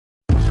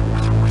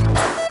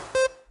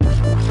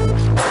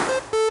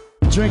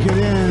Drink it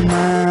in,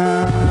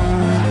 man.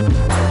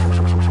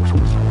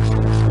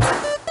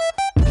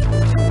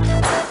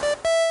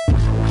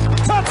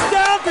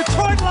 Touchdown,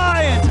 Detroit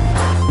Lions!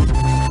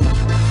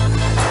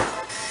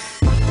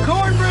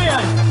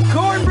 Cornbread!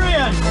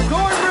 Cornbread!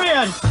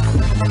 Cornbread!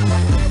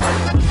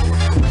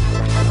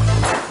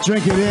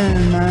 Drink it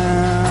in,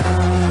 man.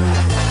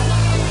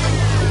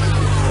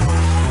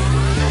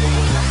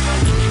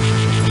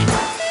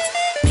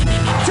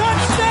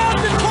 Touchdown,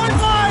 Detroit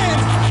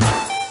Lions!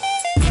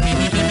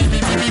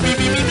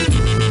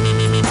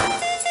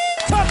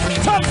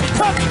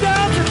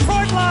 Touchdown,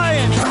 Detroit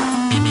Lions!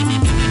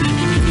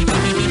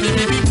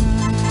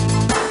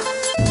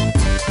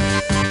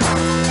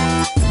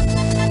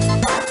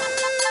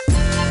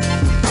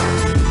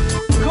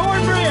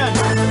 Cornbread!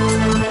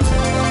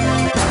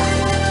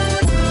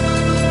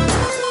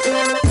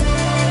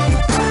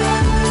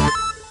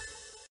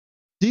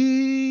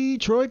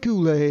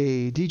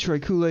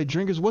 Detroit Kool-Aid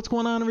drinkers. What's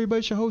going on, everybody?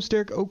 It's your host,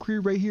 Derek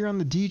Oakrey, right here on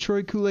the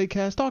Detroit Kool-Aid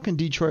cast, talking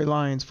Detroit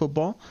Lions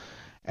football,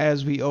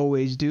 as we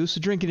always do. So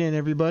drink it in,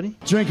 everybody.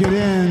 Drink it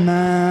in,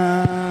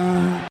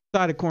 man.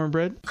 Side of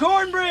cornbread.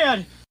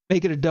 Cornbread!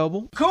 Make it a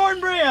double.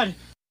 Cornbread!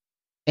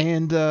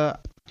 And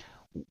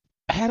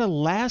had a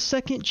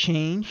last-second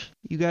change.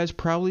 You guys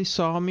probably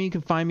saw me. You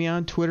can find me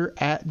on Twitter,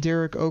 at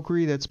Derek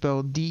Oakrey. That's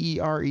spelled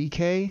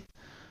D-E-R-E-K.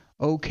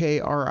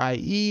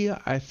 O-K-R-I-E.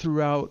 I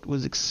threw out,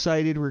 was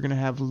excited. We're going to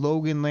have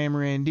Logan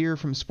Lamorandier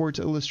from Sports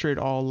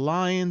Illustrated All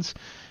Lions.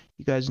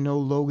 You guys know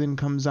Logan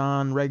comes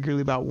on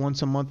regularly about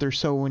once a month or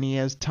so when he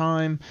has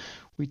time.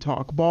 We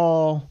talk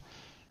ball.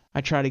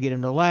 I try to get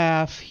him to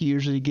laugh. He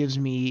usually gives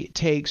me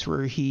takes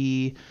where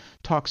he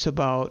talks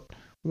about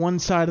one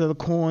side of the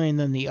coin,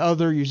 then the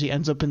other, usually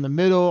ends up in the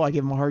middle. I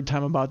give him a hard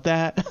time about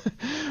that.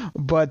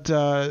 But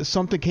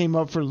something came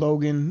up for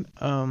Logan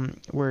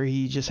where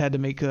he just had to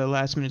make a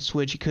last-minute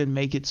switch. He couldn't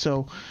make it,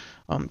 so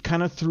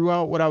kind of threw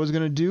out what I was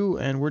going to do,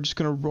 and we're just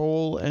going to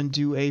roll and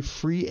do a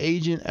free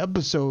agent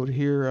episode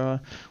here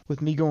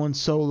with me going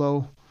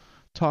solo,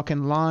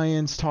 talking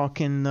Lions,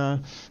 talking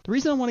the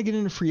reason I want to get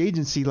into free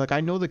agency, like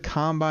I know the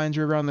combines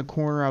are around the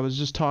corner. I was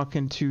just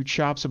talking to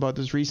Chops about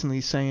this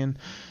recently, saying,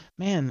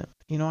 man,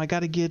 you know, I got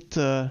to get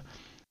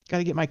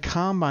my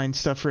combine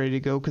stuff ready to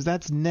go because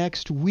that's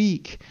next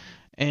week.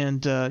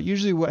 And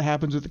usually what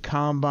happens with the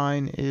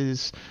combine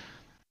is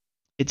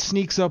it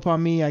sneaks up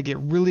on me. I get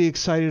really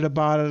excited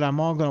about it. I'm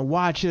all going to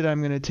watch it.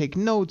 I'm going to take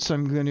notes.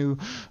 I'm going to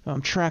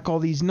track all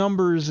these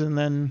numbers. And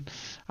then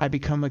I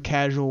become a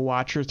casual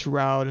watcher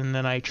throughout. And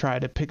then I try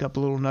to pick up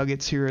little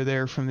nuggets here or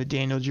there from the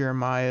Daniel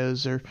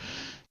Jeremiahs or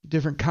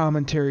different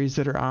commentaries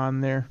that are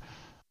on there.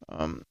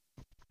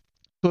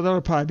 So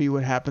that'll probably be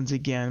what happens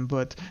again,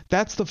 but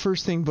that's the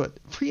first thing. But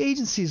free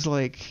agency is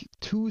like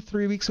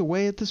 2-3 weeks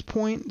away at this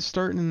point,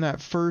 starting in that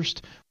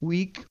first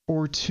week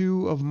or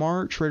two of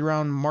March, right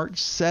around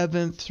March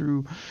 7th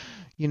through,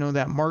 you know,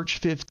 that March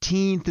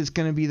 15th is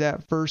going to be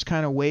that first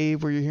kind of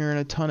wave where you're hearing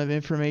a ton of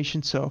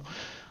information. So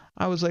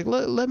I was like,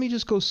 let me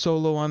just go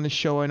solo on the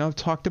show. I know I've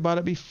talked about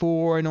it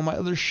before. I know my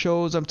other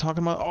shows I'm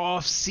talking about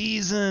off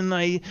season.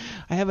 I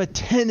have a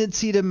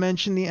tendency to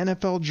mention the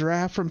NFL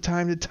draft from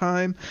time to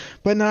time,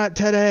 but not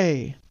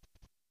today.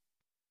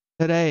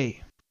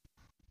 Today,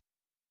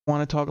 I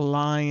want to talk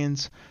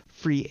Lions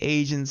free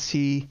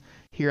agency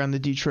here on the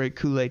Detroit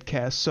Kool-Aid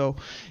cast. So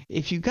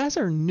if you guys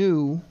are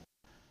new,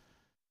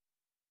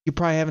 you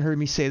probably haven't heard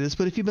me say this,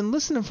 but if you've been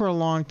listening for a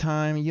long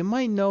time, you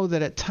might know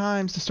that at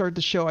times to start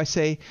the show, I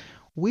say,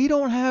 we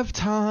don't have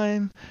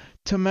time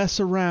to mess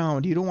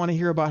around. You don't want to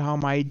hear about how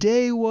my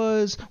day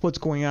was, what's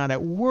going on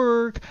at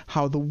work,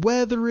 how the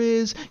weather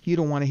is. You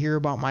don't want to hear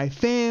about my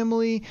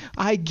family.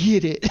 I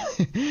get it.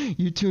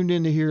 You tuned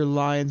in to hear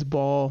Lions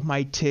ball,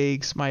 my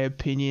takes, my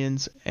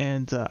opinions,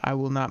 and I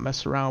will not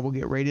mess around. We'll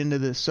get right into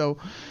this. So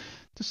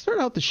to start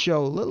out the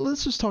show,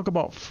 let's just talk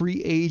about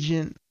free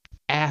agent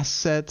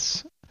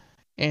assets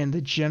and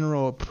the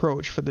general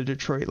approach for the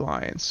Detroit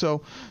Lions.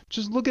 So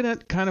just looking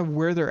at kind of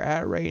where they're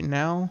at right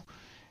now,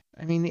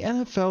 I mean, the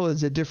NFL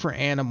is a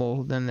different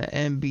animal than the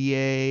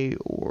NBA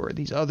or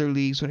these other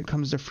leagues when it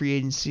comes to free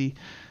agency.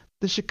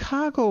 The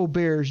Chicago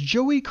Bears,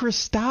 Joey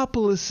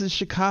Christopoulos'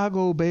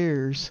 Chicago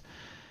Bears,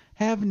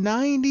 have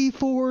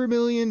 $94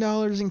 million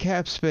in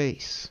cap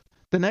space.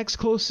 The next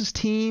closest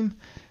team,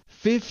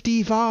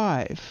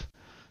 55.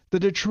 The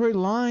Detroit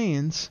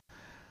Lions,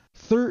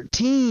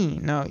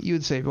 13. Now, you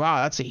would say,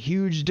 wow, that's a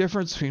huge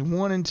difference between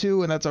 1 and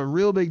 2, and that's a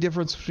real big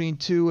difference between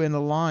 2 and the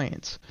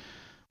Lions.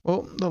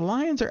 Well, the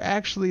Lions are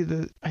actually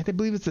I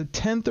believe it's the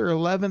 10th or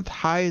 11th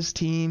highest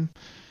team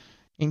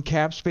in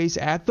cap space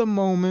at the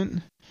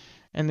moment.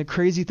 And the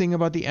crazy thing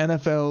about the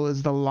NFL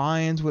is the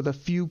Lions, with a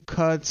few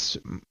cuts,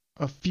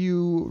 a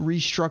few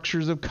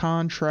restructures of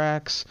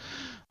contracts,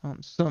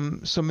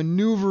 some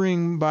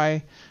maneuvering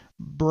by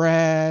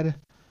Brad,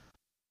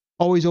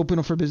 always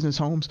open for business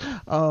homes,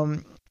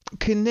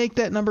 can make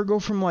that number go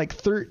from like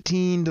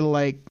 13 to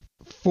like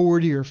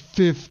 40 or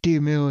 50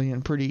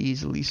 million pretty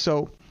easily.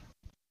 So,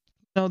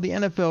 you know, the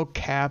NFL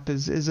cap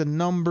is a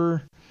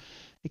number,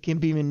 It can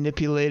be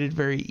manipulated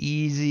very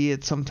easy.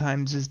 It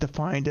sometimes is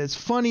defined as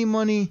funny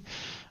money.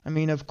 I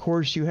mean, of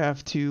course, you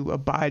have to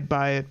abide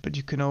by it, but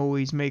you can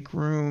always make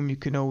room. You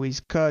can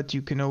always cut.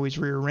 You can always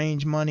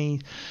rearrange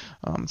money.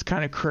 It's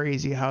kind of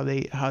crazy how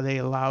they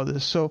allow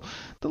this. So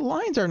the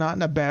Lions are not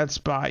in a bad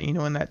spot,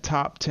 in that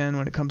top 10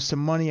 when it comes to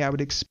money. I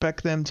would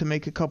expect them to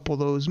make a couple of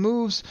those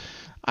moves.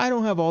 I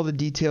don't have all the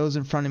details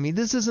in front of me.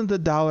 This isn't the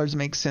Dollars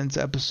Make Sense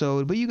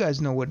episode, but you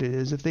guys know what it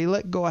is. If they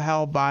let go of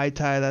Hal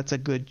Vaitai, that's a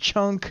good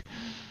chunk.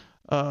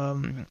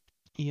 They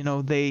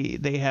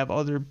have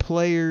other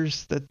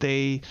players that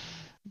they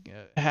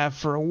have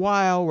for a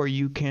while where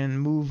you can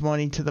move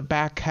money to the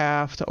back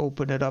half to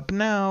open it up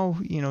now.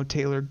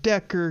 Taylor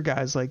Decker,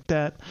 guys like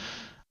that.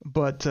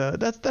 But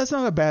that's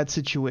not a bad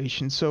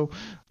situation. So,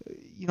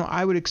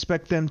 I would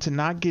expect them to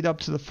not get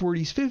up to the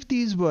 40s,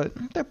 50s, but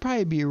they'll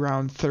probably be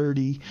around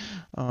 30.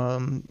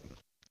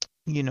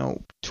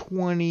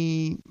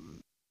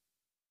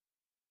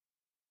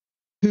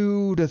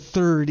 22 to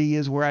 30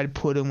 is where I'd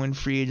put them when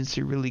free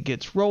agency really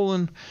gets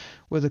rolling,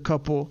 with a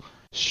couple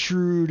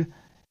shrewd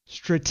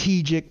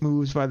strategic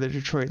moves by the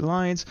Detroit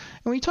Lions.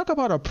 And when you talk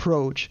about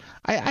approach,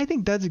 I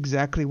think that's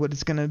exactly what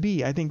it's going to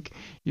be. I think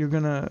you're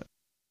going to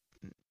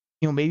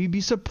maybe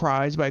be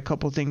surprised by a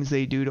couple things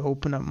they do to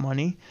open up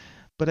money.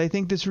 But I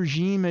think this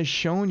regime has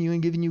shown you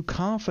and given you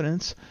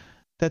confidence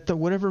that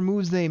whatever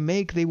moves they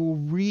make, they will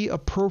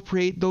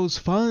reappropriate those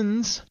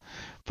funds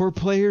for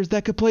players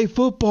that could play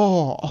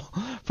football,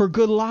 for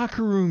good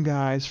locker room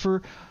guys,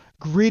 for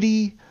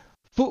gritty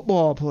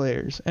football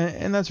players.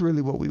 And that's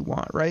really what we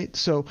want, right?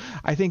 So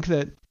I think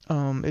that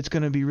it's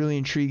going to be really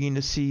intriguing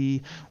to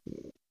see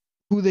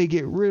who they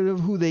get rid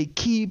of, who they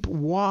keep,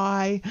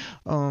 why.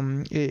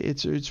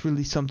 It's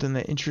really something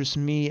that interests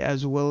me,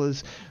 as well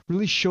as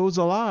really shows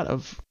a lot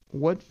of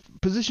what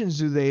positions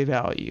do they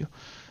value,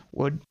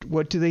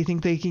 what do they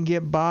think they can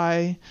get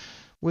by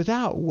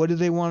without, what do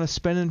they want to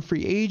spend in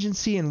free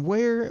agency, and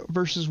where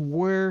versus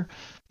where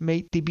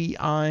may they be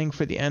eyeing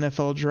for the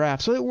NFL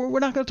draft. So we're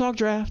not going to talk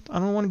draft. I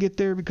don't want to get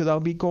there because I'll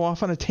go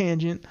off on a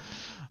tangent.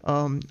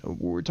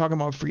 We're talking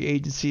about free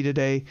agency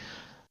today.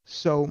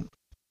 So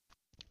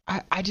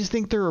I just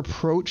think their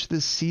approach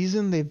this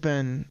season, they've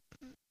been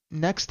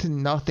next to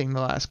nothing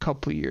the last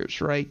couple of years,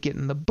 right?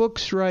 Getting the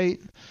books right,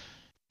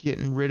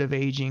 getting rid of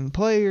aging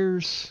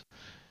players,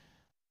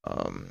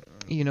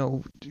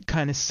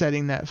 kind of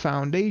setting that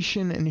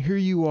foundation. And here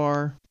you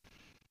are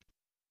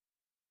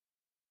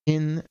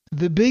in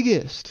the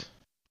biggest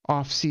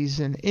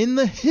offseason in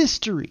the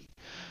history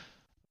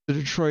of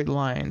the Detroit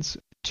Lions.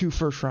 2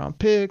 first-round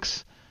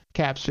picks,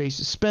 cap space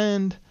to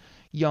spend,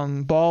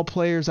 young ball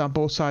players on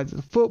both sides of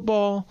the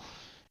football,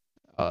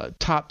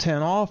 top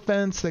 10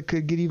 offense that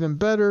could get even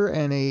better,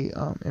 and a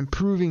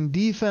improving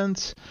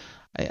defense.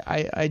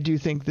 I do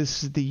think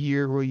this is the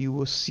year where you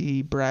will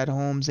see Brad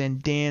Holmes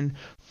and Dan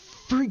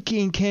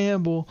freaking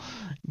Campbell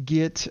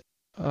get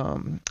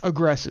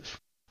aggressive,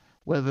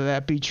 whether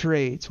that be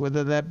trades,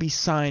 whether that be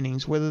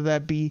signings, whether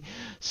that be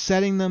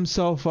setting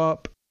themselves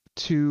up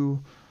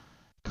to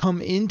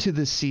come into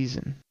the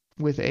season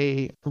with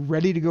a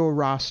ready-to-go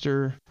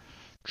roster,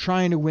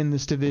 trying to win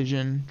this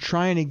division,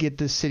 trying to get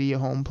this city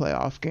of home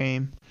playoff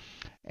game,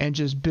 and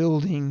just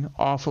building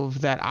off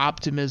of that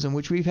optimism,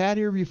 which we've had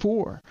here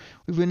before.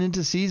 We've went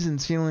into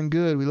seasons feeling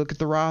good. We look at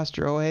the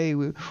roster. Oh, hey,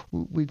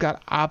 we've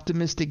got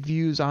optimistic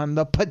views on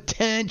the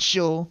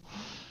potential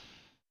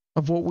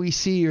of what we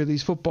see are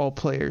these football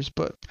players.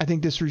 But I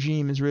think this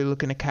regime is really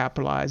looking to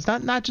capitalize.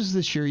 Not just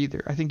this year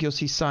either. I think you'll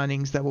see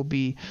signings that will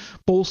be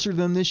bolster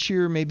them this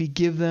year, maybe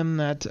give them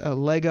that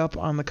leg up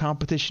on the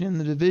competition in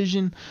the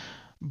division,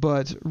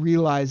 but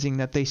realizing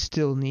that they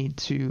still need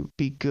to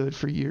be good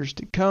for years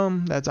to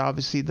come. That's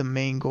obviously the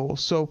main goal.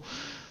 So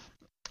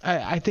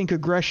I think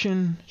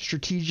aggression,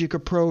 strategic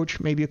approach,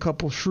 maybe a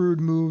couple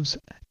shrewd moves,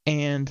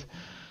 and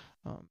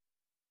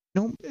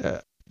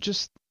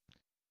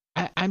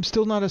I'm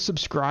still not a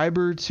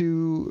subscriber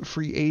to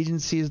free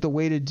agency as the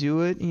way to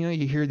do it. You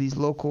hear these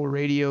local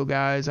radio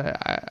guys.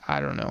 I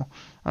don't know.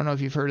 I don't know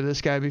if you've heard of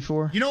this guy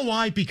before. You know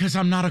why? Because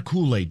I'm not a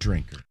Kool-Aid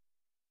drinker.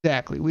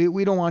 Exactly.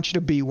 We don't want you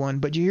to be one,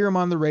 but you hear him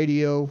on the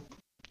radio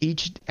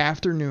each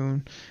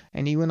afternoon,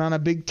 and he went on a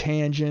big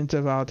tangent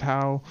about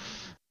how,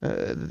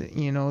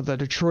 the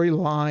Detroit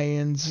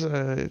Lions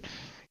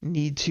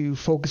need to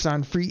focus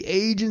on free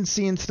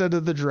agency instead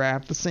of the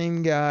draft. The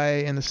same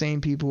guy and the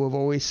same people who have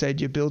always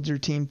said you build your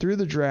team through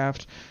the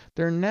draft,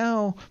 they're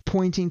now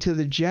pointing to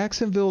the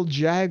Jacksonville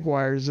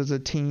Jaguars as a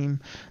team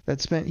that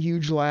spent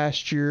huge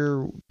last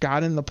year,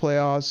 got in the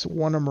playoffs,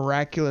 won a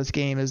miraculous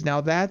game, as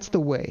now that's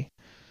the way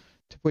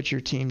to put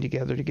your team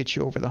together to get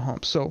you over the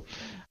hump. So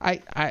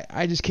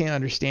I just can't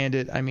understand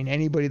it. I mean,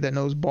 anybody that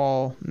knows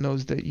ball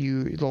knows that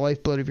the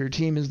lifeblood of your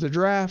team is the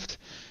draft.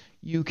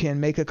 You can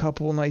make a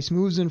couple nice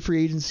moves in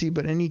free agency,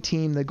 but any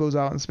team that goes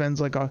out and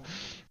spends like a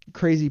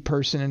crazy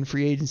person in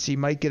free agency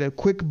might get a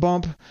quick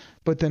bump,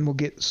 but then will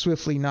get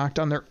swiftly knocked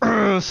on their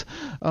earth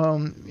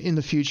in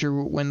the future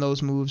when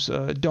those moves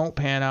don't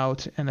pan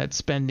out and that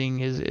spending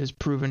is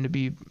proven to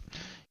be,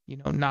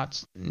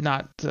 not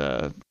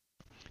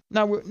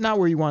not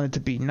where you want it to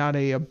be, not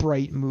a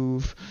bright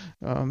move.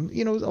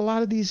 You know, a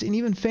lot of these, and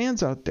even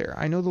fans out there,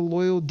 I know the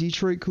loyal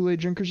Detroit Kool-Aid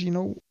drinkers, you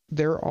know,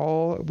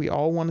 we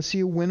all want to see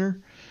a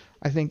winner.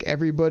 I think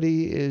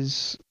everybody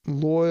is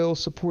loyal,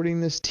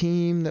 supporting this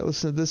team that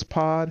listen to this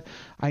pod.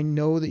 I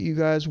know that you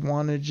guys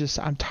want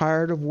to I'm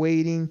tired of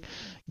waiting.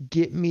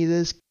 Get me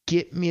this,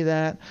 get me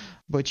that.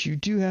 But you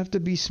do have to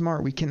be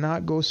smart. We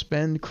cannot go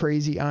spend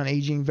crazy on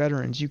aging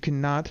veterans. You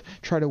cannot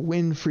try to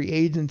win free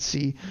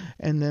agency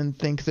and then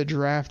think the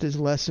draft is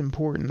less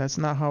important. That's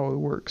not how it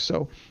works.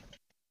 So,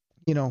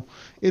 you know,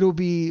 it'll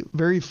be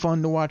very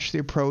fun to watch the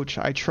approach.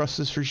 I trust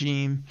this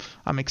regime.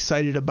 I'm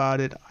excited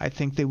about it. I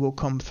think they will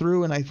come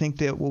through, and I think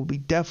that we'll be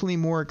definitely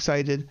more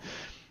excited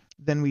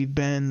than we've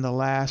been the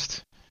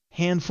last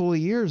handful of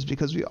years,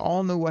 because we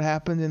all know what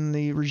happened in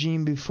the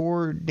regime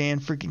before Dan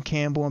freaking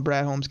Campbell and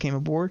Brad Holmes came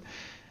aboard.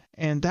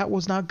 And that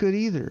was not good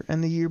either.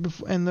 And the year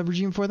before, and the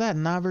regime before that,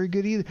 not very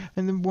good either.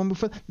 And the one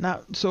before,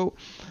 not so.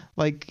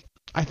 Like,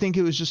 I think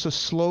it was just a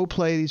slow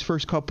play these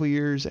first couple of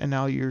years, and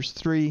now years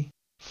 3,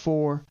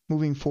 4,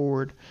 moving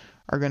forward,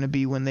 are going to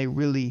be when they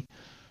really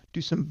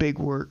do some big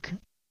work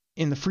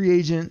in the free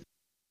agent.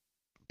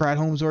 Brad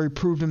Holmes already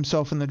proved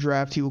himself in the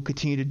draft. He will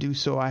continue to do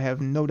so. I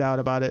have no doubt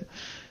about it.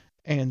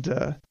 And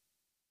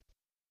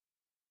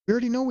we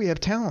already know we have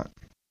talent.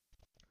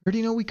 We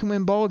already know we can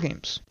win ball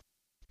games.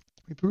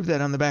 We proved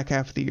that on the back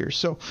half of the year.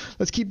 So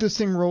let's keep this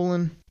thing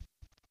rolling.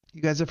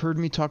 You guys have heard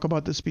me talk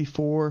about this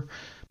before.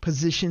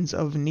 Positions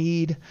of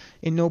need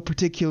in no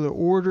particular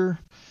order.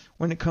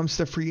 When it comes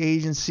to free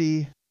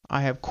agency,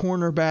 I have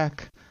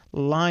cornerback,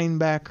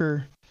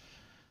 linebacker,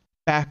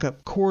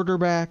 backup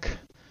quarterback,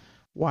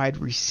 wide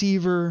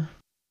receiver,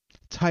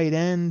 tight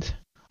end,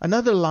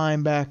 another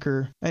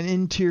linebacker, an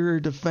interior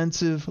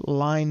defensive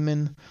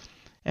lineman,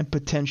 and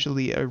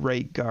potentially a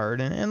right guard.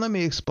 And let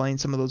me explain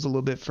some of those a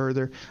little bit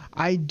further.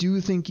 I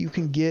do think you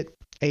can get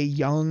a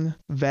young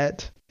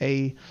vet,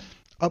 a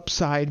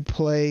upside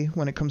play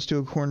when it comes to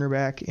a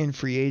cornerback in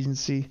free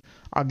agency.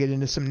 I'll get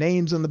into some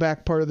names on the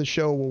back part of the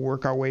show. We'll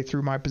work our way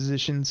through my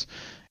positions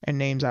and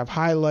names I've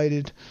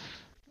highlighted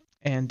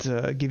and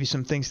give you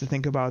some things to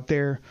think about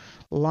there.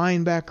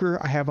 Linebacker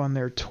I have on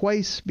there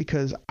twice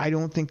because I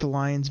don't think the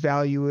Lions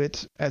value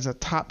it as a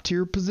top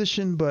tier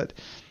position, but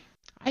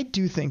I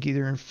do think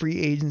either in free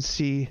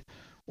agency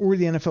or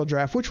the NFL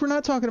draft, which we're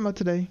not talking about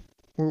today.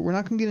 We're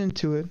not going to get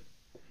into it.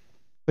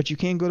 But you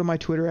can go to my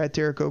Twitter at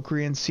Derek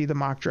Oakery and see the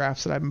mock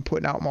drafts that I've been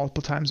putting out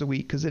multiple times a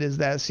week because it is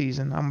that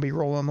season. I'm going to be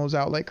rolling those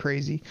out like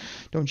crazy.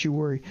 Don't you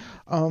worry.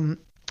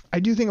 I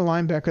do think a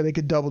linebacker, they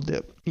could double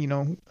dip. You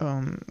know,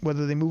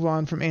 whether they move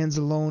on from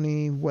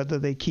Anzalone, whether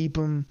they keep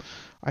him.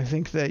 I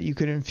think that you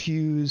could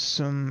infuse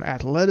some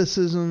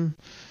athleticism,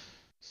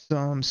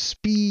 some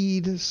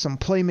speed, some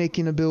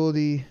playmaking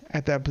ability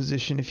at that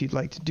position if you'd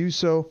like to do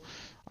so.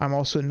 I'm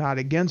also not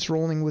against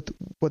rolling with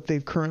what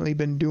they've currently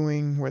been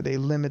doing, where they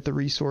limit the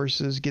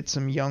resources, get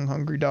some young,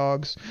 hungry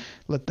dogs,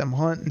 let them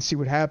hunt and see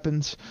what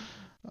happens.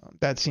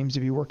 That seems to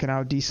be working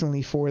out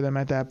decently for them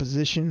at that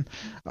position.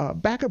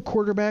 Backup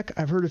quarterback,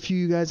 I've heard a few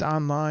of you guys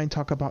online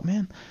talk about,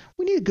 man,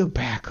 we need a good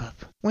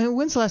backup.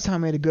 When's the last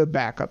time I had a good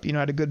backup? You know,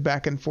 I had a good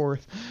back and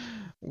forth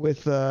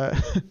with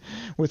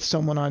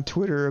someone on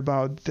Twitter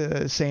about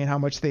saying how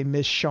much they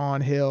miss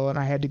Shaun Hill, and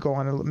I had to go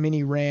on a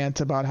mini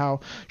rant about how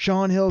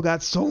Shaun Hill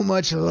got so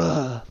much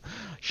love.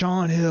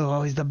 Shaun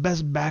Hill, he's the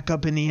best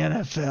backup in the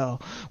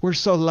NFL. We're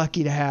so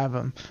lucky to have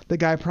him. The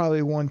guy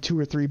probably won 2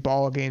 or 3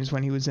 ball games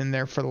when he was in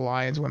there for the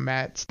Lions when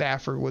Matt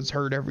Stafford was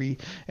hurt every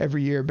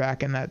year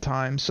back in that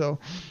time. So,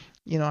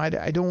 you know, I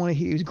don't want to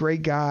hear, he's a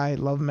great guy.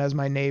 Love him as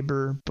my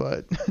neighbor,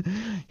 but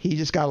he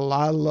just got a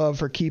lot of love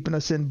for keeping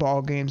us in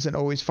ball games and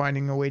always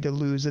finding a way to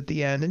lose at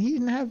the end. And he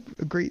didn't have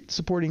a great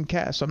supporting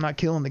cast, so I'm not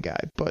killing the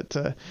guy. But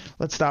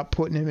let's stop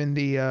putting him in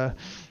the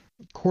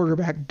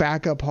quarterback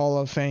backup Hall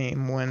of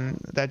Fame when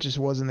that just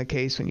wasn't the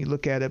case when you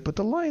look at it. But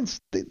the Lions,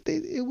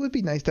 it would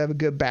be nice to have a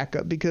good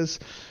backup, because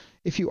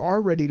if you are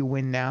ready to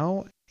win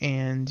now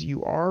and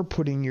you are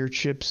putting your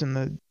chips in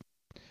the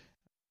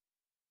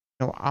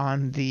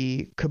on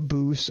the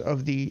caboose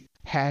of the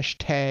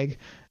hashtag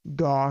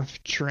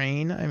Goff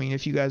train. I mean,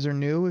 if you guys are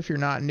new, if you're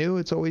not new,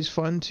 it's always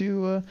fun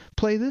to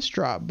play this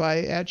drop by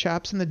at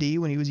Chops in the D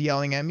when he was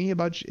yelling at me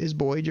about his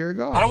boy Jared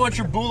Goff. I don't want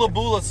your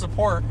bula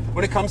support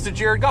when it comes to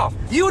Jared Goff.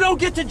 You don't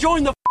get to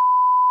join the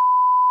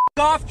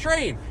Goff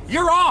train.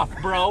 You're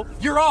off, bro.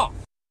 You're off.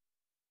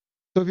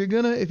 So if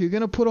you're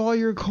gonna put all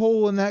your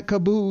coal in that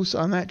caboose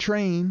on that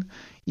train,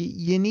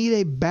 you need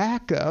a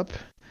backup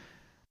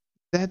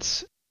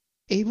that's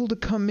able to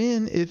come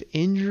in if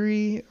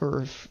injury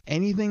or if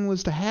anything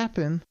was to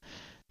happen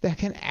that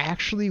can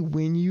actually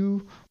win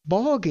you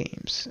ball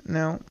games.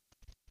 Now,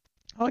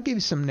 I'll give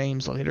you some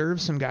names later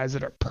of some guys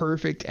that are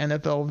perfect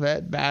NFL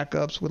vet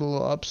backups with a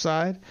little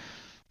upside.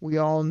 We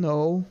all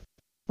know,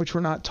 which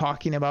we're not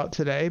talking about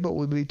today, but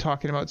we'll be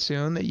talking about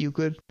soon, that you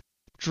could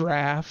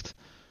draft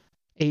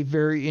a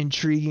very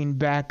intriguing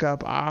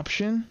backup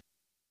option,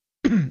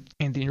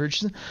 Anthony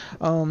Richardson,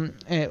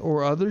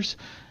 or others.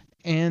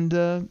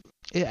 And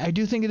I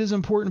do think it is an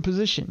important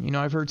position.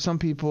 I've heard some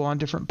people on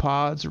different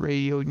pods,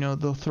 radio,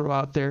 they'll throw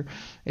out there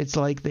it's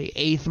like the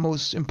 8th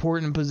most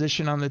important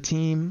position on the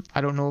team. I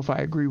don't know if I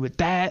agree with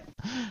that,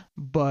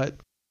 but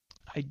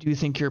I do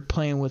think you're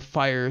playing with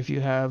fire if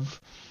you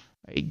have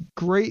a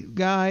great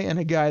guy and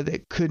a guy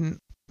that couldn't,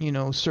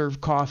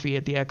 serve coffee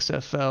at the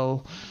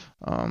XFL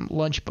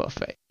lunch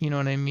buffet. You know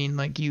what I mean?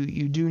 Like you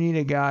do need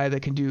a guy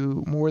that can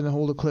do more than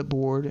hold a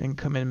clipboard and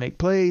come in and make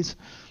plays.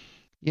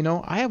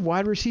 I have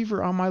wide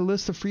receiver on my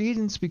list of free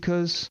agents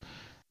because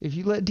if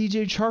you let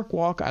DJ Chark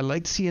walk, I'd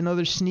like to see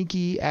another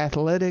sneaky,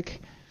 athletic,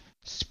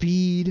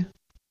 speed,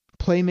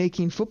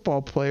 playmaking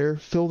football player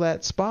fill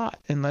that spot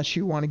unless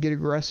you want to get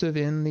aggressive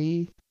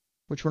in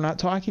which we're not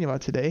talking about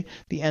today,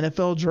 the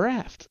NFL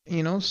draft.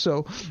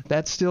 So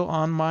that's still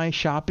on my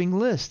shopping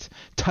list.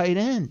 Tight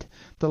end.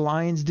 The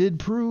Lions did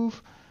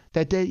prove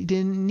that they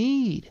didn't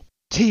need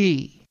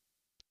T.J.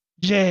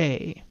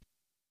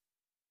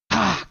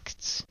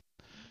 Hawks.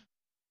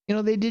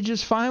 They did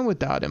just fine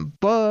without him,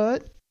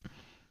 but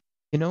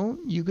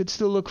you could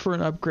still look for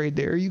an upgrade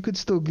there. You could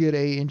still get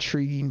a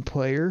intriguing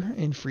player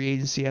in free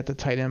agency at the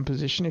tight end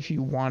position if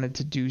you wanted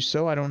to do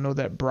so. I don't know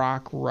that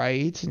Brock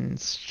Wright and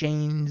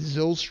Shane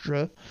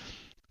Zylstra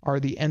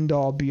are the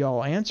end-all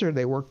be-all answer.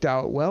 They worked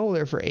out well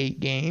there for 8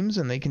 games,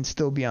 and they can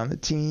still be on the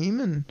team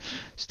and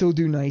still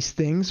do nice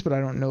things, but I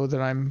don't know that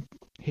I'm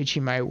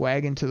hitching my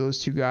wagon to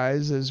those 2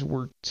 guys as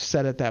we're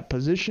set at that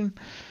position.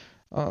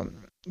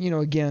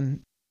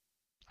 Again,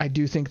 I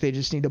do think they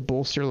just need to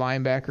bolster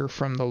linebacker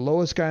from the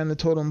lowest guy on the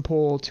totem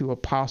pole to a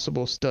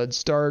possible stud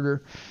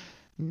starter.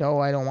 No,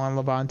 I don't want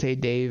Levante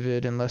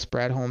David unless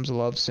Brad Holmes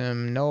loves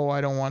him. No,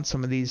 I don't want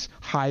some of these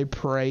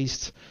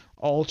high-priced,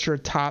 ultra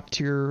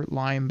top-tier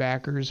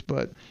linebackers,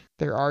 but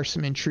there are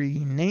some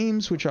intriguing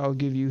names, which I'll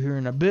give you here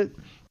in a bit.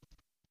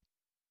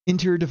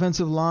 Interior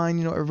defensive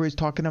line, everybody's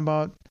talking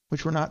about,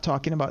 which we're not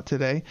talking about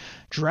today,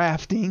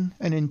 drafting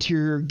an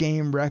interior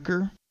game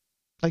wrecker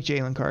like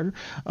Jalen Carter.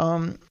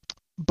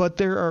 But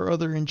there are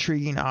other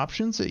intriguing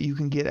options that you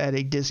can get at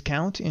a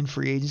discount in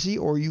free agency,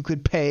 or you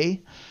could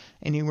pay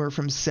anywhere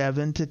from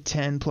 $7 to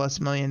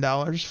 $10+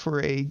 million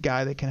for a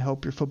guy that can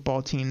help your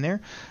football team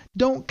there.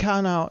 Don't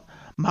count out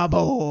my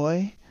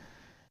boy,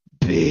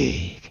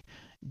 Big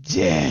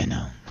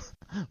Denim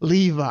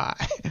Levi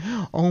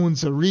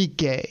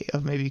Onwuzurike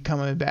of maybe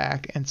coming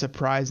back and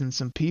surprising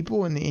some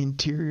people in the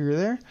interior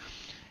there.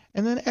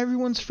 And then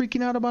everyone's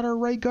freaking out about our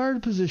right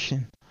guard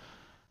position.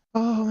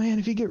 Oh, man,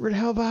 if you get rid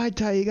of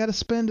Helvaitai, you got to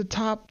spend a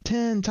top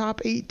 10,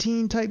 top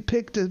 18 type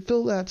pick to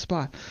fill that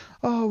spot.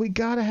 Oh, we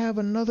got to have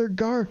another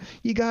guard.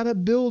 You got to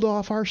build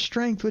off our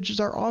strength, which is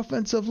our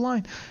offensive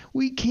line.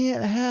 We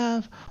can't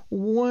have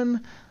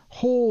one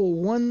hole,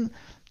 one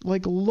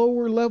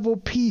lower level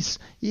piece.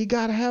 You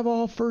got to have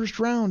all first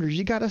rounders.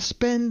 You got to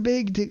spend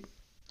big to,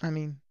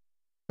 come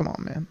on,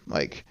 man.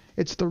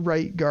 It's the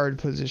right guard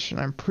position.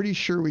 I'm pretty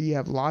sure we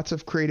have lots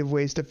of creative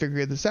ways to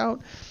figure this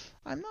out.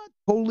 I'm not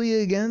totally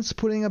against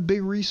putting a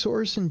big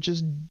resource and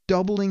just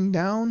doubling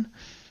down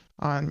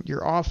on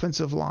your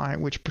offensive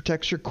line, which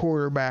protects your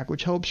quarterback,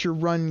 which helps your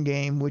run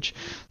game, which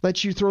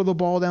lets you throw the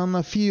ball down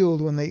the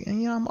field when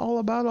I'm all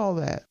about all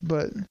that.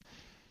 But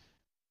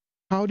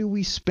how do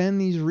we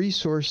spend these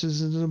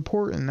resources is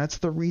important. That's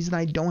the reason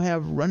I don't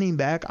have running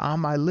back on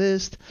my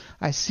list.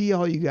 I see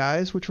all you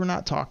guys, which we're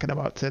not talking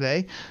about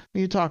today.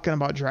 You're talking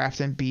about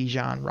drafting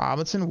Bijan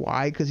Robinson.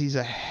 Why? Because he's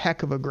a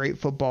heck of a great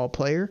football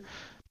player.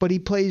 But he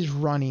plays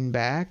running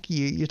back.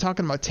 You're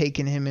talking about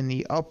taking him in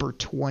the upper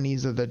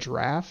 20s of the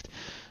draft.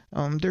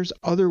 There's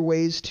other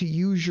ways to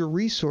use your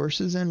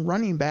resources. And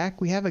running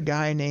back, we have a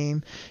guy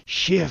named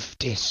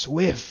Shifty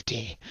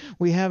Swifty.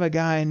 We have a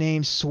guy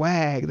named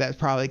Swag that's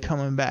probably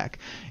coming back.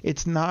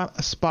 It's not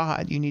a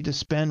spot you need to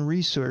spend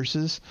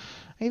resources.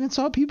 I even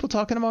saw people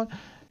talking about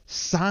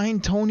sign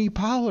Tony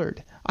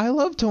Pollard. I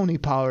love Tony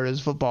Pollard as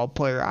a football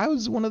player. I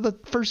was one of the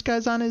first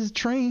guys on his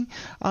train,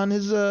 on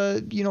his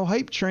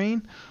hype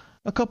train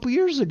a couple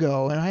years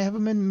ago, and I have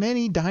him in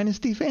many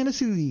dynasty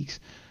fantasy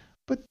leagues.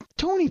 But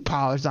Tony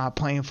Pollard's not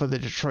playing for the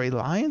Detroit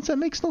Lions. That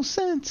makes no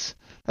sense.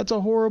 That's a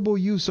horrible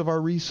use of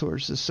our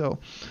resources. So,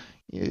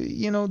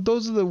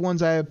 those are the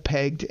ones I have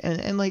pegged.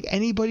 And like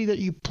anybody that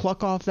you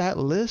pluck off that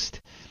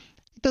list,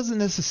 it doesn't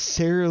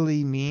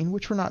necessarily mean,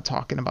 which we're not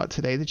talking about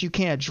today, that you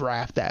can't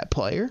draft that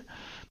player.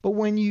 But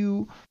when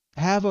you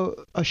have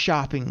a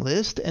shopping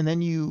list and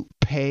then you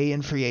pay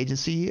in free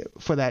agency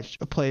for that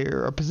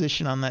player or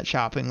position on that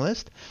shopping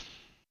list,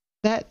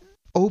 that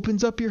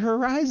opens up your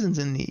horizons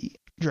in the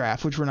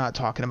draft, which we're not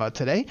talking about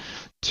today,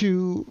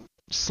 to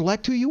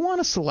select who you want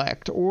to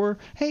select. Or,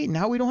 hey,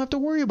 now we don't have to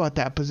worry about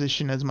that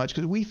position as much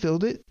because we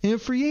filled it in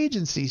free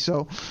agency.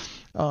 So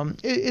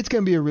it's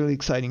going to be a really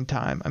exciting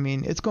time.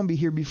 It's going to be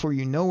here before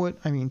you know it.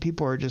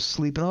 People are just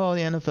sleeping. Oh,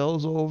 the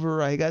NFL's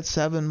over. I got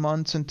 7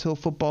 months until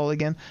football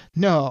again.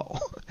 No,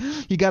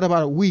 you got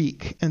about a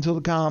week until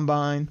the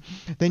combine.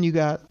 Then you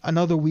got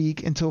another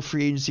week until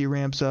free agency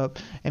ramps up.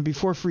 And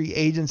before free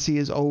agency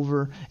is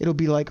over, it'll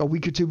be like a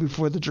week or two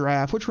before the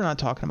draft, which we're not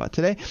talking about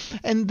today.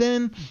 And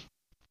then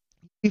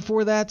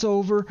Before that's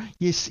over,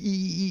 you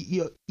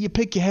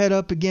pick your head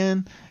up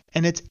again,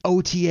 and it's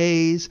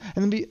OTAs.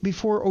 And then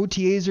before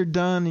OTAs are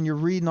done, and you're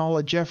reading all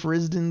of Jeff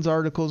Risdon's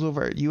articles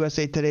over at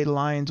USA Today,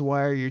 Lions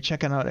Wire, you're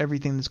checking out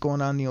everything that's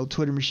going on in the old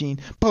Twitter machine.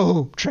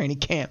 Boom, training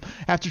camp.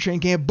 After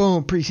training camp,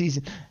 boom,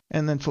 preseason.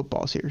 And then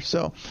football's here.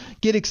 So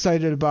get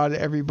excited about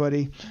it,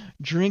 everybody.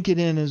 Drink it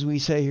in, as we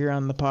say here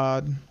on the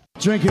pod.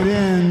 Drink it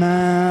in,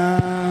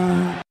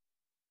 man.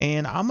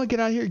 And I'm going to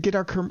get out here, get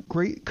our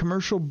great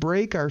commercial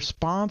break, our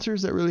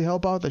sponsors that really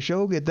help out the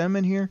show, get them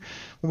in here.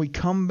 When we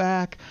come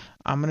back,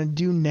 I'm going to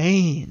do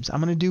names.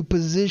 I'm going to do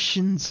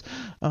positions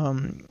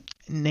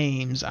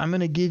names. I'm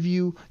going to give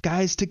you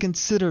guys to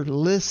consider,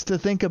 lists to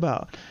think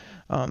about.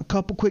 A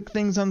couple quick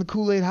things on the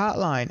Kool-Aid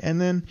hotline. And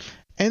then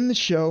end the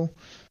show.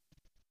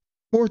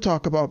 More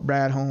talk about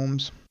Brad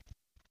Holmes.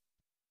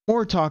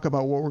 More talk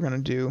about what we're going to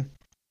do.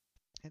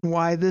 And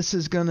why this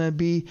is going to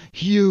be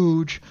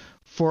huge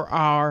for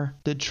our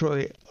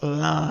Detroit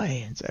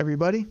Lions.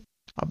 Everybody,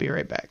 I'll be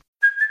right back.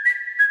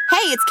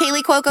 Hey, it's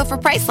Kaylee Cuoco for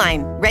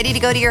Priceline. Ready to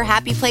go to your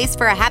happy place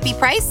for a happy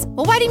price?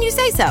 Well, why didn't you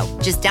say so?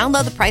 Just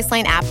download the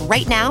Priceline app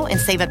right now and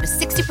save up to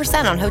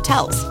 60% on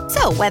hotels.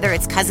 So whether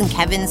it's Cousin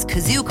Kevin's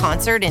Kazoo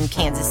Concert in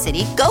Kansas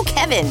City, go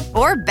Kevin,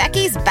 or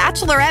Becky's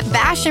Bachelorette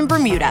Bash in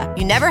Bermuda,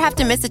 you never have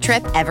to miss a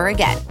trip ever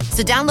again.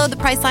 So download the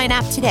Priceline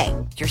app today.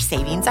 Your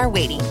savings are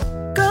waiting.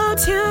 Go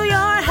to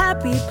your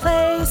happy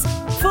place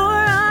for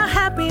a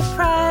happy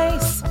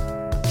price.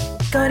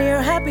 Go to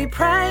your happy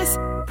price,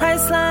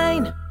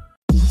 Priceline.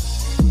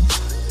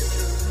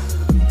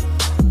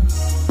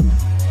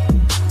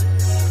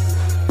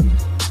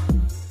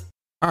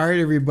 All right,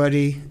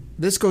 everybody.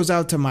 This goes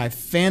out to my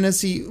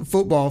fantasy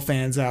football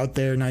fans out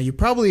there. Now, you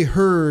probably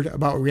heard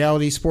about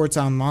Reality Sports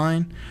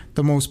Online,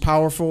 the most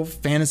powerful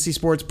fantasy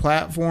sports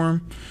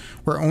platform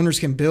where owners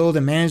can build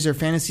and manage their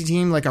fantasy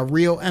team like a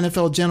real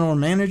NFL general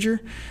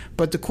manager.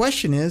 But the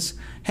question is,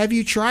 have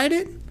you tried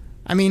it?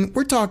 I mean,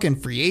 we're talking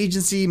free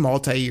agency,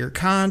 multi-year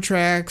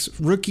contracts,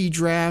 rookie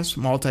drafts,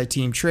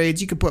 multi-team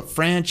trades. You can put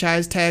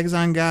franchise tags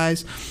on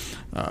guys.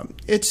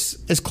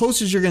 It's as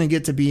close as you're going to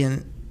get to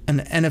being an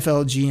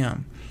NFL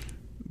GM.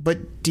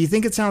 But do you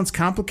think it sounds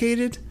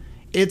complicated?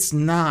 It's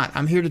not.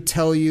 I'm here to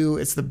tell you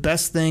it's the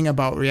best thing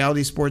about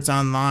Reality Sports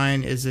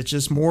Online is it's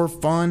just more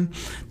fun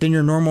than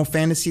your normal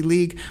fantasy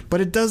league, but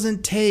it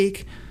doesn't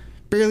take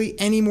barely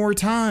any more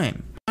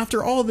time.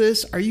 After all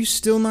this, are you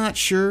still not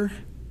sure?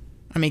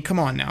 I mean, come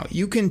on now.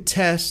 You can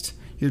test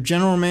your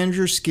general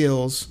manager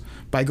skills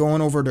by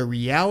going over to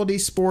Reality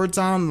Sports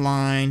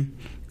Online,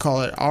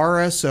 call it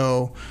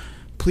RSO.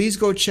 Please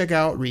go check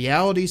out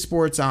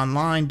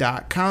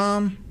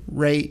realitysportsonline.com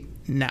right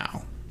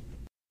now.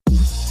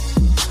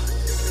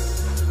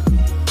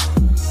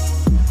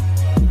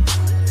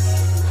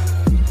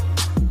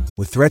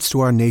 With threats to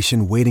our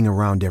nation waiting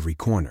around every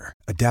corner,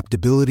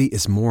 adaptability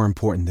is more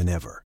important than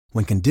ever.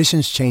 When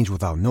conditions change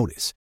without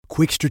notice,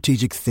 quick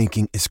strategic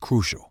thinking is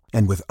crucial.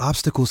 And with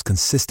obstacles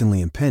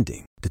consistently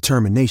impending,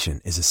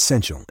 determination is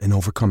essential in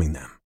overcoming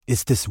them.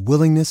 It's this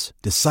willingness,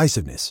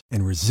 decisiveness,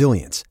 and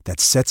resilience that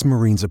sets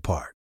Marines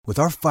apart. With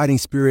our fighting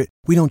spirit,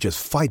 we don't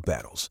just fight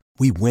battles,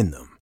 we win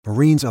them.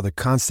 Marines are the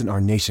constant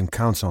our nation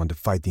counts on to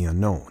fight the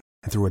unknown.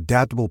 And through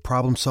adaptable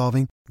problem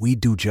solving, we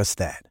do just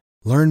that.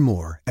 Learn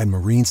more at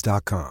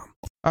Marines.com.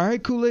 All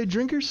right, Kool-Aid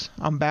drinkers,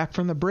 I'm back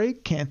from the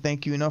break. Can't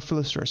thank you enough for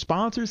listening to our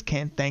sponsors.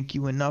 Can't thank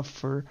you enough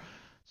for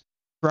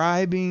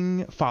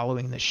subscribing,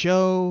 following the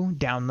show,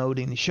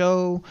 downloading the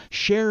show,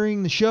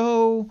 sharing the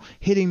show,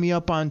 hitting me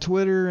up on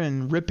Twitter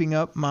and ripping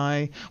up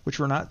my, which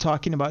we're not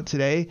talking about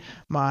today,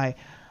 my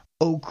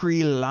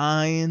Oakley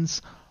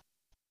Lions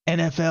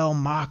NFL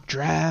mock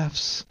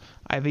drafts.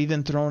 I've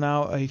even thrown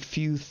out a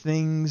few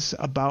things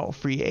about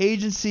free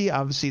agency.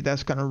 Obviously,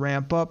 that's going to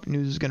ramp up.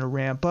 News is going to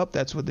ramp up.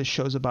 That's what this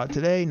show's about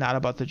today, not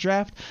about the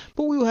draft.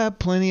 But we will have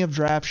plenty of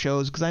draft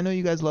shows because I know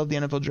you guys love the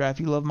NFL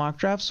draft. You love mock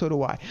drafts. So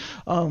do I.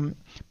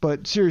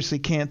 But seriously,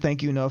 can't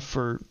thank you enough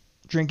for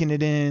drinking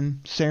it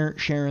in,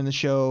 sharing the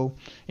show,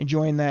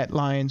 enjoying that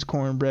Lions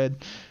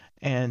cornbread,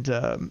 and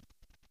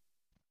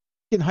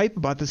getting hype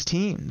about this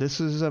team. This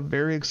is a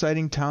very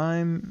exciting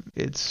time.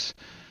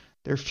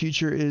 Their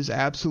future is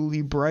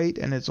absolutely bright,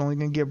 and it's only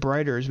going to get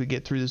brighter as we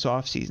get through this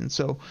offseason.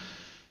 So,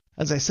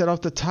 as I said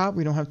off the top,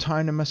 we don't have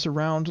time to mess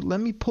around. Let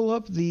me pull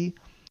up the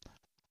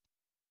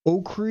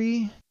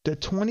Oakley, the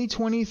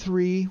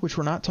 2023, which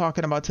we're not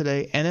talking about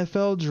today,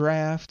 NFL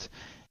Draft,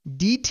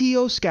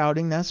 DTO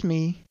Scouting, that's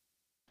me.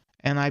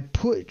 And I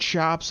put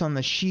Chops on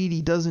the sheet.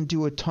 He doesn't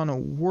do a ton of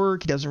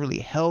work. He doesn't really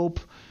help.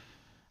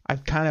 I'm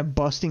kind of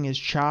busting his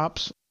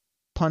chops,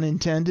 pun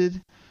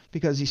intended,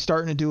 because he's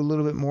starting to do a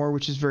little bit more,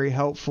 which is very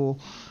helpful.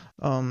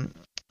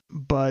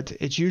 But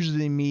it's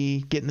usually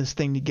me getting this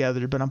thing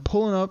together. But I'm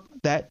pulling up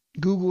that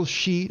Google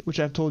sheet,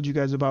 which I've told you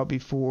guys about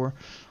before.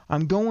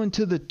 I'm going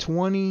to the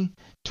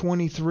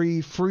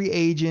 2023 free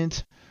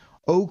agent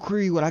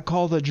Oakley, what I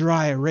call the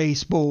dry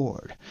erase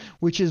board,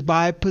 which is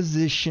by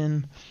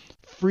position,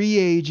 free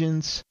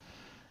agents.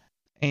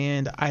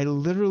 And I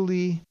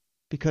literally,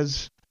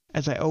 because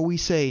as I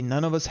always say,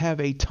 none of us have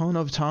a ton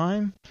of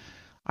time,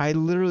 I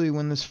literally,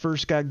 when this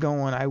first got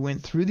going, I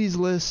went through these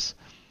lists.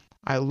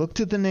 I looked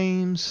at the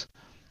names.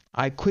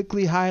 I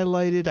quickly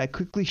highlighted. I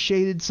quickly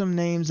shaded some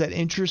names that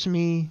interest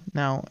me.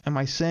 Now, am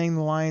I saying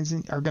the Lions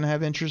are going to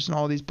have interest in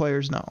all these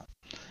players? No.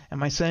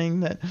 Am I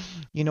saying that,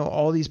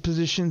 all these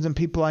positions and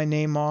people I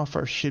name off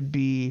should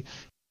be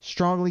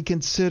strongly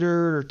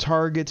considered or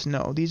targets?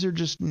 No. These are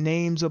just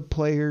names of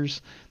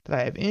players that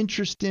I have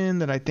interest in,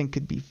 that I think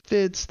could be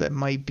fits, that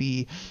might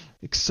be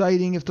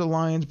exciting if the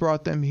Lions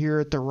brought them here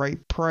at the right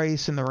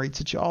price and the right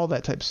situation, all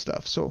that type of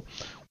stuff. So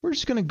we're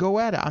just going to go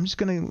at it. I'm just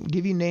going to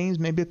give you names,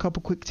 maybe a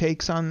couple quick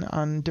takes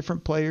on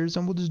different players,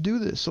 and we'll just do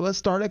this. So let's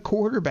start at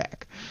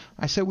quarterback.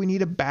 I said we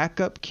need a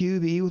backup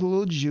QB with a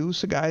little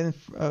juice, a guy,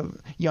 a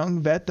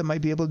young vet that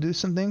might be able to do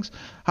some things.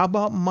 How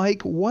about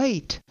Mike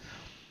White?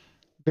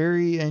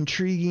 Very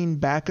intriguing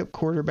backup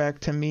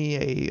quarterback to me,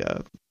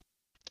 a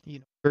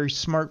very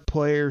smart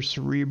player,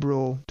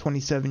 cerebral,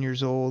 27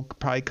 years old, could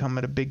probably come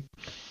at a big,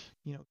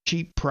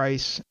 cheap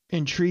price.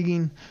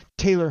 Intriguing.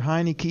 Taylor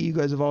Heineke, you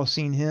guys have all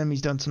seen him.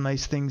 He's done some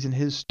nice things in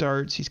his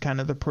starts. He's kind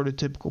of the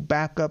prototypical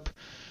backup.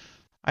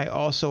 I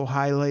also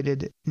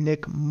highlighted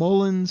Nick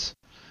Mullins.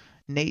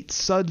 Nate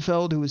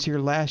Sudfeld, who was here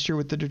last year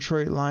with the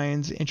Detroit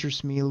Lions,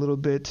 interests me a little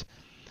bit.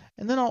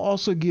 And then I'll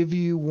also give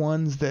you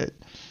ones that,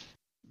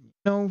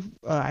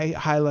 I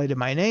highlighted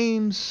my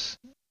names.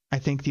 I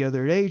think the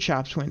other day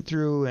Chops went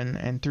through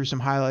and threw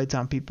some highlights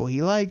on people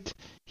he liked.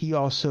 He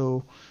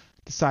also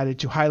decided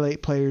to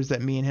highlight players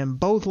that me and him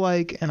both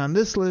like. And on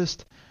this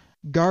list,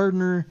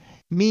 Gardner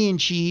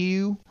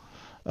Minshew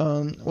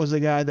was a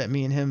guy that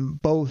me and him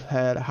both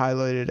had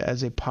highlighted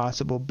as a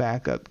possible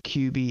backup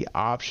QB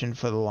option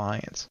for the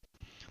Lions.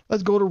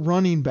 Let's go to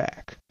running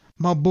back.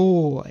 My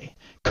boy,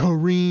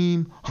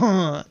 Kareem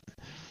Hunt.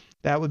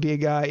 That would be a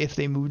guy, if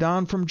they moved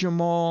on from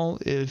Jamal,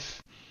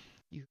 if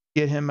you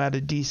get him at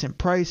a decent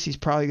price, he's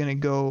probably going to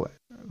go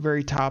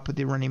very top of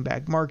the running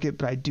back market,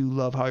 but I do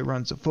love how he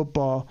runs the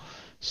football.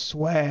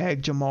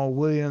 Swag, Jamal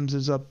Williams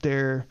is up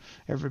there.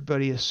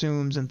 Everybody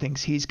assumes and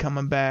thinks he's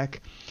coming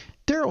back.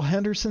 Darrell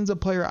Henderson's a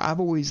player I've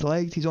always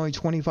liked. He's only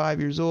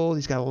 25 years old.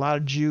 He's got a lot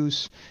of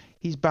juice.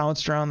 He's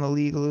bounced around the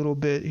league a little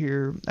bit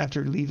here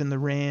after leaving the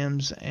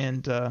Rams,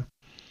 and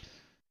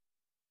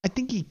I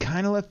think he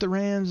kind of left the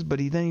Rams, but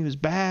then he was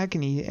back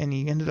and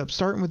he ended up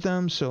starting with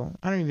them. So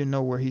I don't even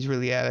know where he's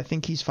really at. I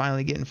think he's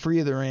finally getting free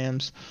of the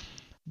Rams,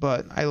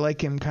 but I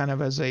like him kind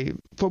of as a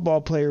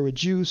football player with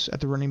juice at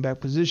the running back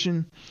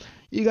position.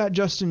 You got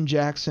Justin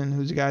Jackson,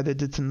 who's a guy that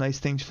did some nice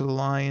things for the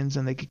Lions,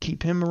 and they could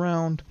keep him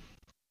around.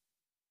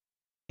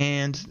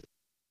 And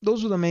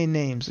those were the main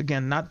names.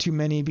 Again, not too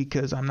many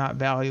because I'm not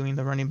valuing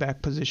the running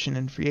back position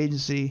in free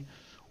agency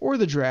or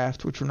the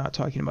draft, which we're not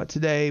talking about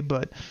today,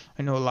 but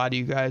I know a lot of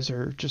you guys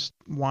are just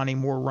wanting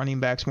more running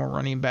backs,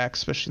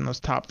 especially in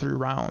those top 3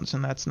 rounds,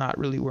 and that's not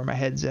really where my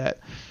head's at,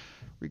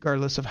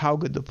 regardless of how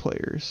good the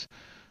players.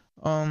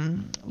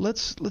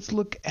 Let's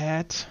look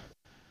at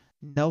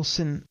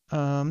Nelson,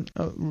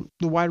 the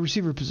wide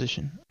receiver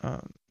position.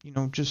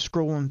 Just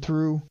scrolling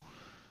through.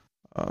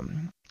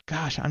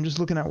 I'm just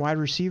looking at wide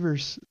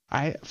receivers.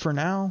 For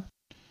now,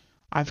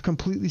 I've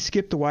completely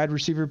skipped the wide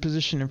receiver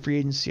position in free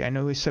agency. I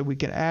know they said we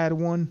could add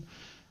one.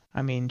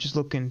 I mean, just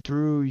looking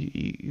through,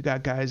 you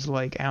got guys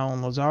like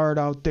Allen Lazard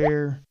out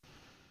there.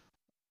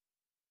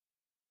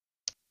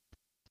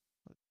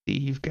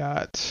 You've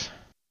got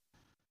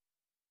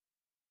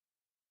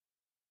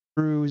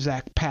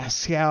Zach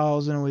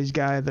Pascal's always a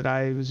guy that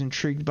I was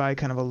intrigued by,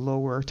 kind of a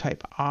lower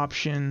type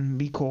option.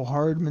 Mecole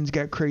Hardman's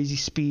got crazy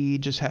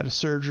speed, just had a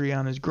surgery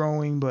on his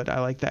groin, but I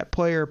like that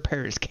player.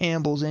 Paris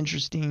Campbell's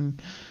interesting.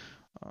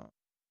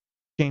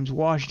 James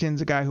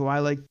Washington's a guy who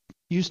I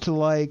used to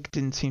like,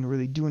 didn't seem to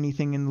really do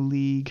anything in the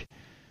league.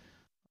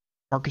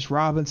 Marcus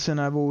Robinson,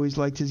 I've always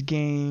liked his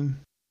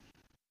game.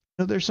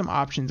 There's some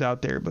options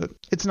out there, but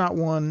it's not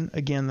one,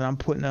 again, that I'm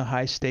putting a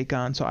high stake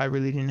on, so I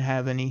really didn't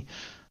have any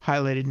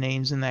highlighted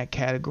names in that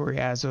category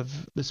as of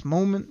this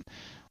moment.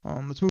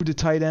 Let's move to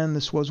tight end.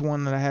 This was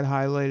one that I had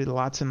highlighted.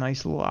 Lots of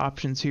nice little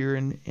options here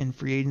in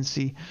free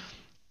agency.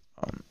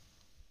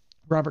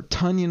 Robert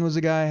Tonyan was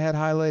a guy I had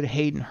highlighted.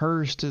 Hayden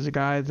Hurst is a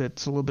guy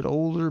that's a little bit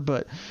older,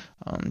 but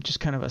just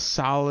kind of a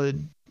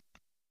solid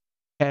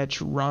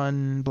catch,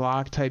 run,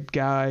 block type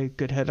guy.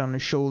 Good head on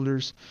his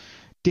shoulders.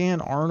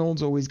 Dan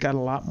Arnold's always got a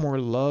lot more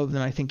love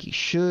than I think he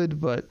should,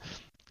 but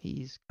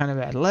he's kind of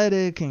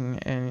athletic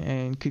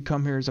and could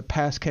come here as a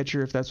pass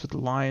catcher if that's what the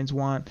Lions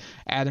want.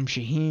 Adam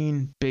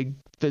Shaheen, big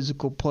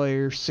physical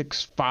player,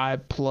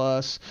 6'5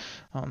 plus,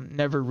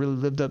 never really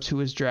lived up to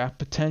his draft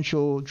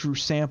potential. Drew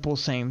Sample,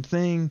 same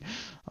thing.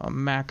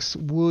 Max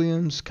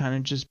Williams, kind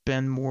of just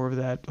been more of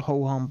that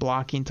ho-hum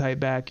blocking type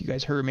back. You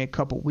guys heard me a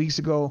couple weeks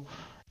ago.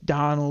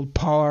 Donald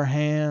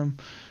Parham,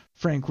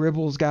 Frank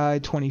Ribble's guy,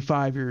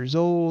 25 years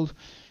old,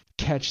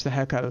 catch the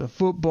heck out of the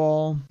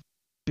football,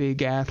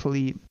 big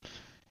athlete.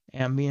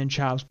 And me and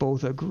Chops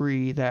both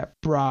agree that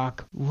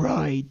Brock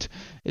Wright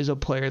is a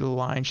player the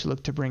Lions should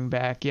look to bring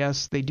back.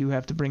 Yes, they do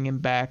have to bring him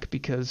back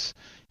because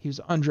he was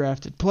an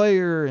undrafted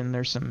player, and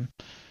there's some,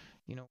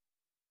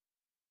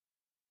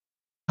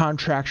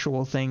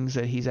 contractual things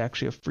that he's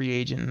actually a free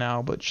agent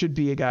now, but should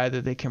be a guy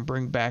that they can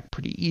bring back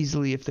pretty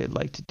easily if they'd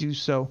like to do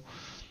so.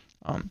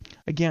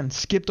 Again,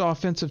 skipped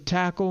offensive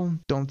tackle.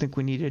 Don't think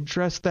we need to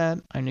address that.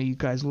 I know you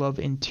guys love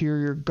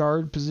interior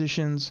guard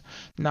positions.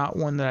 Not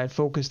one that I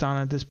focused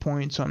on at this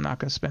point, so I'm not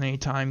going to spend any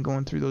time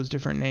going through those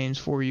different names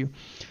for you.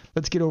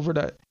 Let's get over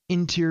to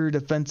interior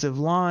defensive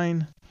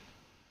line.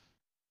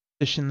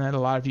 Position that a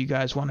lot of you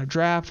guys want to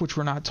draft, which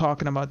we're not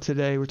talking about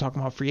today. We're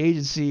talking about free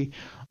agency.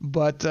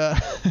 But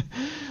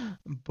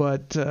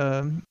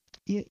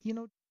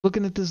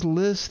looking at this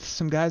list,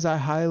 some guys I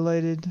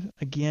highlighted,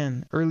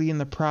 again, early in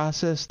the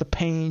process, the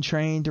Payne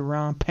train,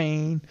 Daron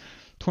Payne,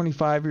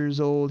 25 years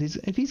old.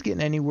 If he's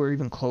getting anywhere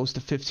even close to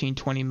 15,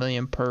 20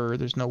 million per,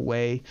 there's no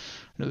way.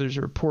 I know there's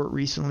a report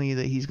recently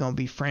that he's going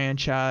to be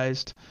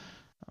franchised.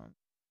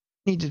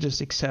 Need to just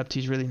accept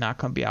he's really not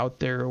going to be out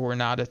there or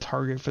not a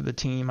target for the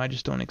team. I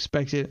just don't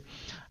expect it.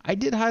 I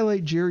did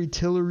highlight Jerry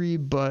Tillery,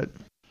 but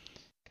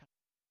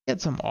he had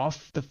some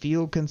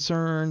off-the-field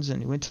concerns,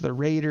 and he went to the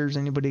Raiders.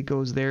 Anybody that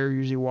goes there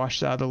usually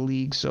washed out of the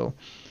league, so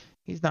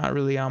he's not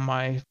really on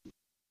my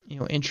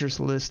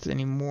interest list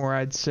anymore,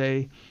 I'd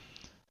say.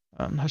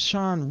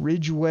 Hassan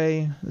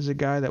Ridgeway is a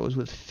guy that was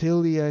with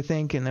Philly, I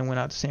think, and then went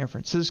out to San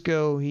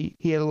Francisco. He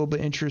had a little bit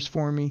of interest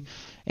for me.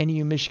 Any of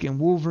you Michigan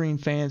Wolverine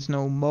fans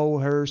know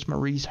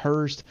Maurice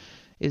Hurst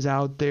is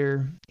out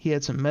there. He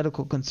had some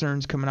medical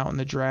concerns coming out in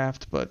the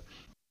draft, but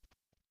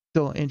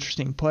still an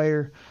interesting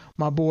player.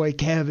 My boy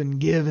Kevin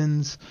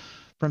Givens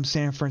from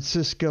San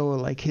Francisco, I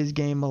like his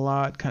game a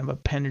lot. Kind of a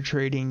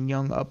penetrating,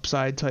 young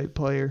upside type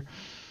player.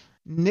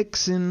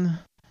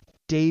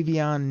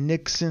 Davion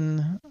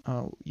Nixon,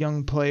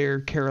 young player,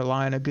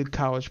 Carolina, good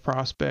college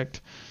prospect.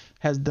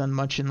 Hasn't done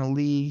much in the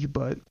league,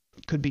 but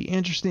could be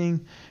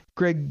interesting.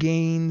 Greg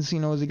Gaines,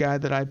 is a guy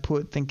that I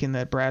put thinking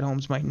that Brad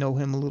Holmes might know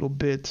him a little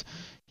bit.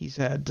 He's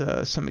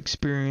had some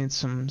experience,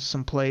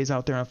 some plays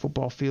out there on a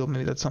football field.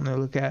 Maybe that's something to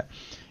look at.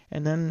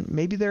 And then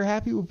maybe they're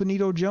happy with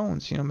Benito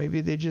Jones.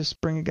 Maybe they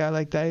just bring a guy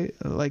like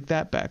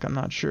that back. I'm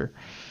not sure.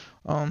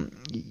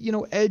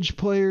 Edge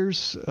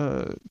players,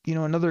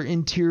 another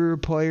interior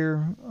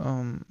player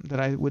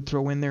that I would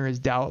throw in there is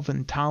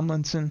Dalvin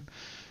Tomlinson.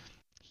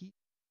 He's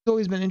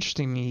always been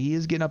interesting to me. He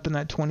is getting up in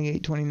that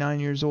 28, 29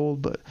 years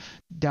old, but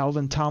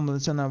Dalvin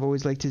Tomlinson, I've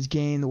always liked his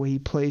game, the way he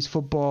plays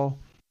football.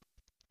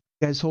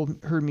 You guys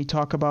heard me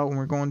talk about when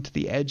we're going to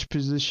the edge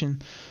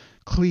position.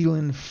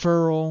 Cleveland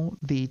Ferrell,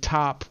 the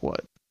top,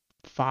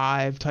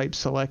 5 type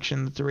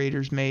selection that the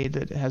Raiders made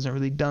that hasn't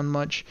really done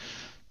much.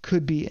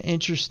 Could be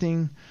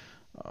interesting.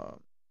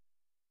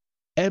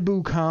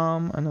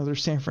 Ebukam, another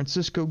San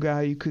Francisco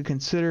guy you could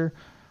consider.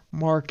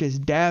 Marcus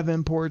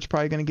Davenport's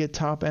probably going to get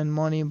top end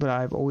money, but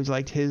I've always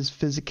liked his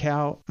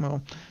physical.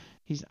 Well,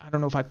 I don't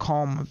know if I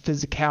call him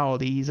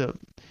physicality.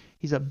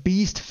 He's a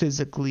beast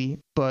physically,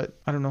 but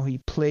I don't know. He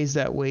plays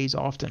that way. He's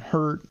often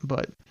hurt,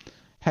 but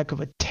heck of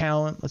a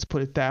talent. Let's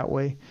put it that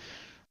way.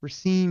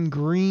 Racine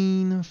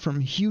Green from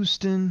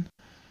Houston.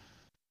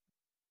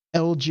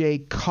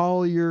 LJ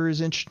Collier is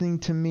interesting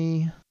to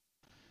me.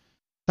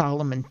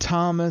 Solomon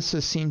Thomas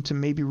has seemed to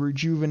maybe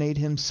rejuvenate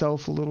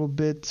himself a little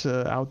bit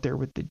out there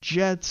with the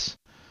Jets.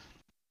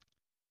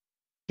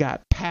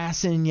 Got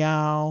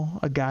Passanyaw,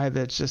 a guy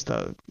that's just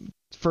a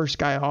first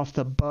guy off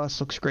the bus,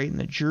 looks great in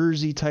the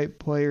jersey type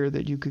player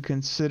that you could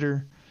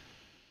consider.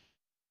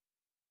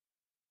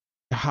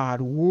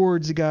 Jahad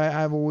Ward's a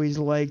guy I've always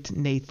liked.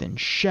 Nathan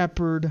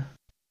Shepard.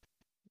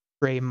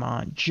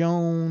 Draymond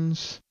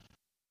Jones.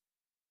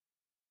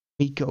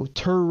 Miko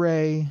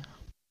Toure.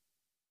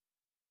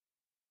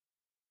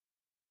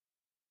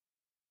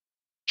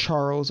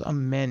 Charles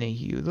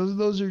Omenihu.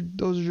 Those are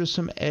just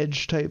some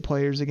edge type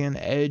players. Again,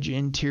 edge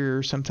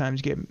interior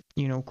sometimes get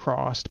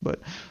crossed, but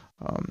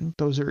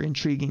those are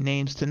intriguing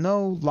names to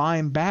know.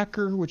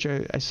 Linebacker, which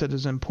I said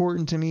is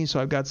important to me,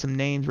 so I've got some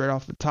names right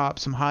off the top,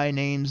 some high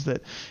names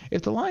that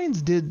if the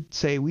Lions did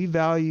say we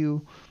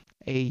value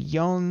a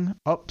young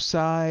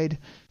upside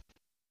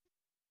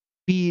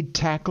speed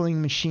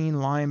tackling machine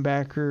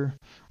linebacker,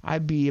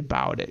 I'd be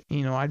about it.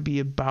 I'd be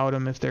about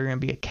him if they're going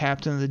to be a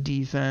captain of the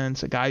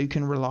defense, a guy you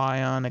can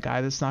rely on, a guy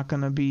that's not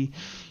going to be,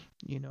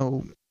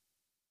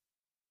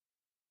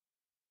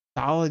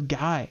 solid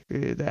guy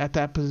at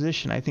that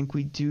position. I think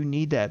we do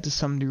need that to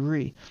some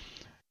degree.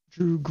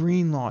 Drew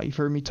Greenlaw, you've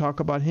heard me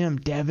talk about him.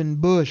 Devin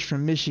Bush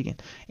from Michigan.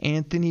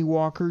 Anthony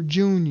Walker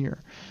Jr.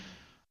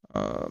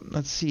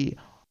 Let's see.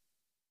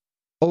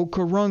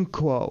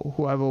 Okoronkwo,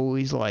 who I've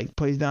always liked,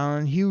 plays down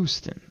in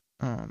Houston.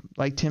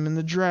 Liked him in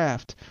the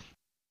draft.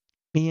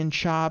 Me and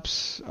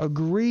Chops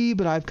agree,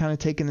 but I've kind of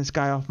taken this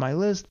guy off my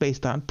list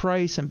based on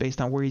price and based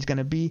on where he's going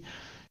to be.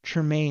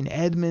 Tremaine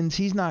Edmonds,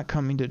 he's not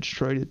coming to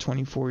Detroit at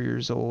 24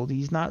 years old.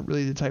 He's not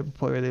really the type of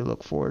player they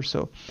look for,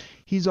 so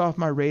he's off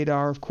my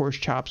radar. Of course,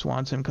 Chops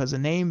wants him because of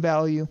name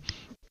value.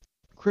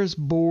 Chris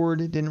Board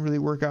didn't really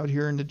work out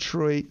here in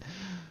Detroit,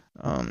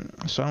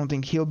 so I don't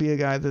think he'll be a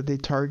guy that they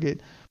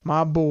target.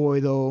 My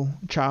boy, though,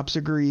 Chops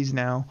agrees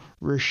now,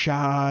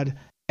 Rashad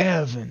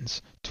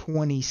Evans,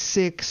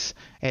 26,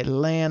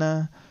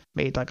 Atlanta,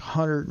 made like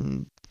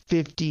 $150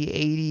 150,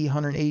 80,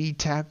 180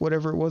 tack,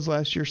 whatever it was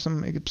last year,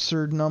 some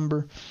absurd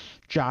number.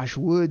 Josh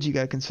Woods, you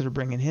got to consider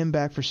bringing him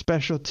back for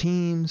special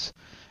teams.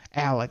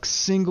 Alex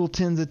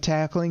Singleton's a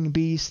tackling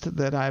beast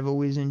that I've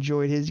always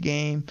enjoyed his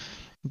game.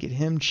 Get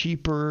him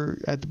cheaper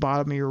at the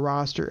bottom of your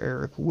roster.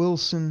 Eric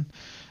Wilson.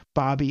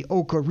 Bobby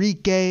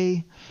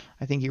Okereke.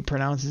 I think he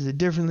pronounces it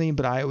differently,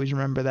 but I always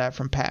remember that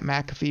from Pat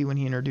McAfee when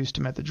he introduced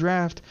him at the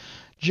draft.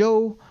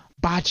 Joe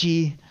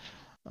Bacci.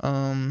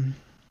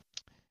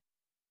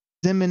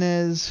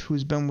 Zimenez,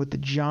 who's been with the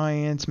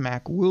Giants.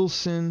 Mac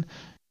Wilson.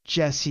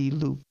 Jesse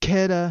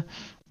Luketa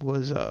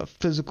was a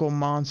physical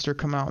monster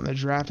come out in the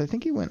draft. I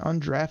think he went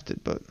undrafted,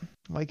 but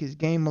I like his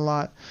game a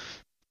lot.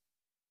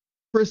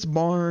 Chris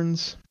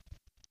Barnes.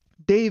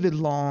 David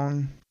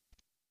Long.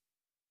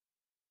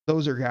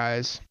 Those are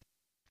guys.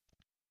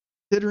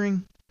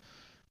 Considering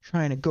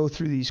trying to go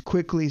through these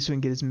quickly so we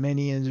can get as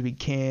many as we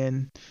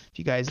can. If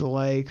you guys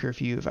like, or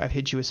if I've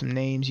hit you with some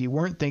names you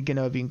weren't thinking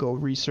of, you can go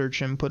research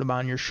them, put them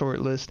on your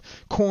short list.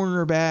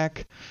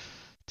 Cornerback,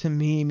 to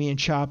me and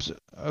Chops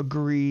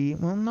agree.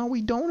 Well, no,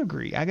 we don't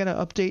agree. I got to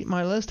update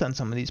my list on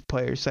some of these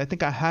players. So I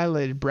think I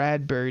highlighted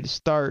Bradbury to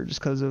start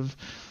just because of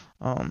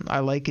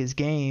I like his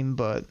game,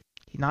 but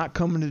he's not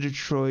coming to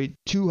Detroit.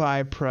 Too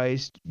high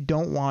priced.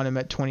 Don't want him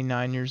at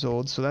 29 years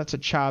old. So that's a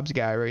Chops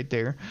guy right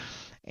there.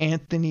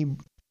 Anthony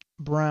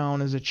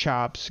Brown is a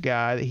Chops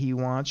guy that he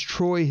wants.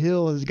 Troy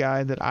Hill is a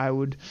guy that I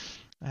would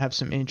have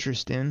some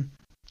interest in.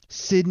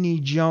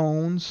 Sidney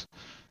Jones.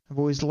 I've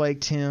always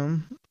liked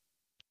him.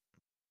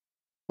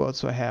 What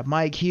else do I have?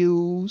 Mike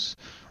Hughes.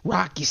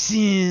 Rocky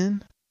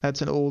Sin.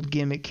 That's an old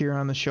gimmick here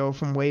on the show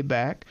from way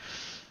back.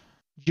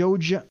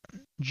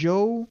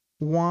 Jawan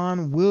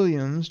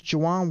Williams,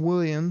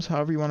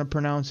 however you want to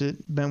pronounce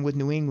it, been with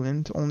New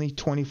England, only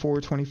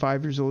 24,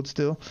 25 years old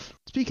still.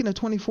 Speaking of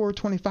 24,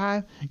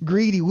 25,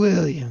 Greedy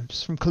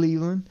Williams from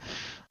Cleveland.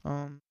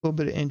 A little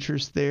bit of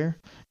interest there.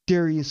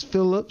 Darius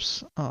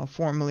Phillips,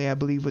 formerly I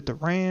believe with the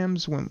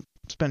Rams,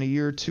 spent a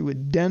year or two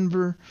with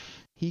Denver.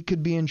 He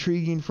could be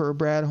intriguing for a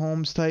Brad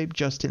Holmes type.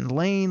 Justin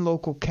Lane,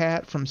 local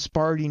cat from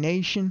Sparty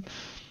Nation.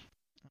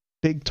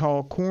 Big,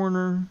 tall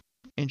corner.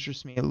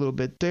 Interests me a little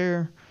bit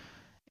there.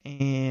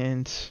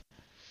 And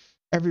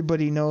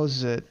everybody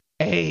knows that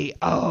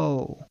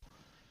A.O.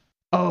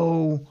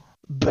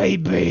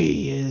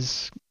 Baby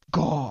is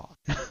gone.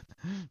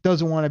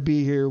 Doesn't want to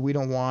be here. We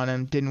don't want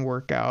him. Didn't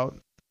work out.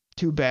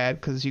 Too bad,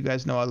 because you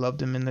guys know I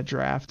loved him in the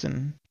draft.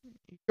 And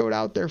he showed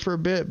out there for a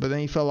bit, but then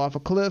he fell off a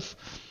cliff.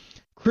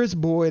 Chris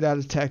Boyd out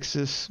of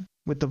Texas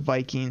with the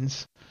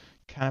Vikings.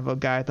 Kind of a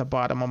guy at the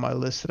bottom of my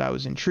list that I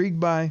was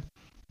intrigued by.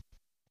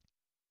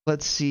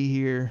 Let's see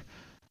here.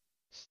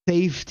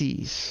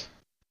 Safeties.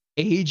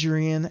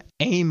 Adrian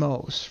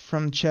Amos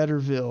from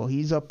Cheddarville.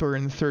 He's up there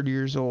in the 30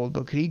 years old,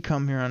 but could he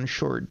come here on a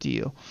short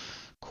deal?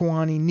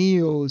 Kwani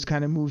Neal is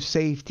kind of move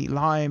safety,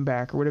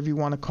 linebacker, whatever you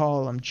want to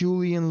call him.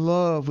 Julian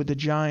Love with the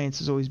Giants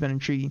has always been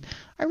intriguing.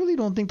 I really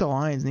don't think the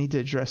Lions need to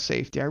address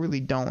safety. I really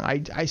don't.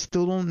 I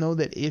still don't know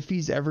that if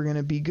he's ever going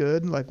to be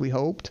good like we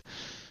hoped.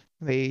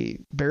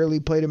 They barely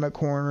played him at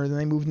corner. Then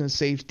they moved him to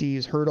safety.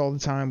 He's hurt all the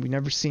time. We've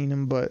never seen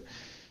him. But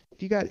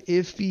if you got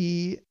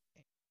Iffy,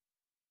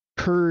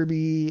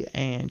 Kirby,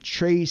 and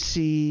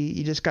Tracy,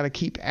 you just got to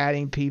keep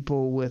adding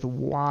people with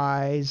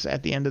Y's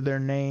at the end of their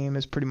name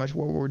is pretty much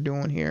what we're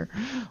doing here.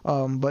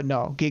 But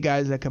no, get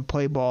guys that can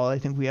play ball. I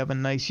think we have a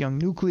nice young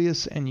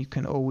nucleus, and you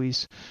can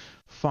always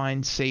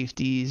find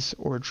safeties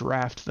or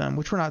draft them,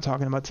 which we're not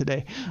talking about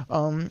today,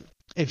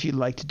 if you'd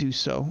like to do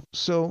so.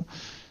 So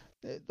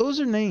those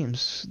are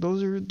names.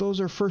 Those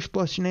are first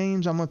blush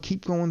names. I'm going to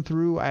keep going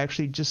through. I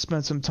actually just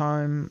spent some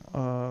time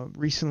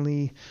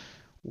recently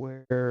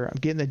where I'm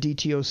getting the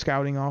DTO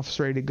scouting office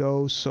ready to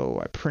go, so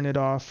I printed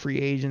off free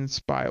agents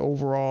by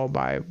overall,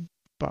 by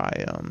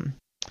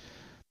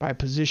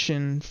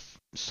position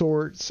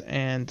sorts,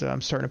 and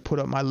I'm starting to put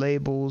up my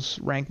labels,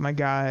 rank my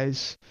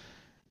guys,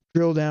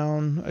 drill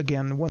down.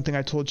 Again, one thing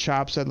I told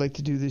Chops I'd like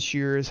to do this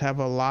year is have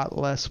a lot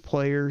less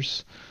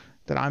players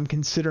that I'm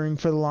considering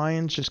for the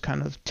Lions, just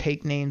kind of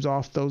take names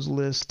off those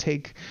lists,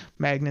 take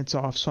magnets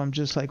off, so I'm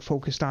just like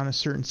focused on a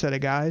certain set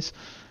of guys.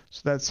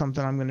 So that's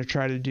something I'm going to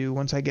try to do.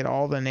 Once I get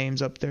all the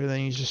names up there,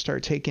 then you just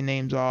start taking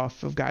names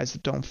off of guys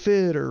that don't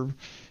fit, or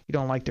you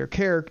don't like their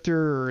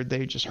character, or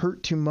they just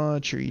hurt too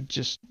much, or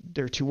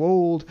they're too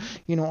old.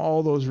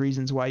 All those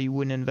reasons why you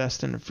wouldn't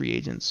invest in a free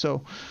agent.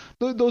 So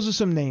those are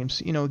some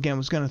names. Again,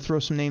 was going to throw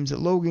some names at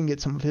Logan,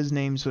 get some of his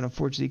names, but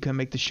unfortunately couldn't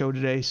make the show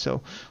today.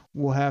 So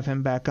we'll have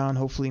him back on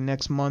hopefully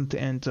next month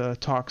and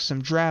talk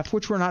some draft,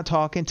 which we're not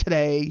talking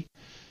today,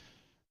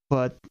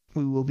 but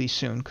we will be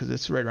soon because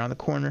it's right around the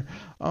corner.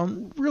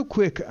 Real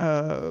quick,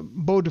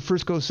 Bo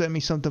DeFrisco sent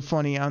me something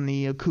funny on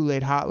the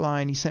Kool-Aid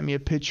hotline. He sent me a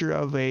picture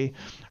of a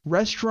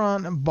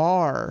restaurant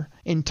bar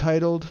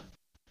entitled,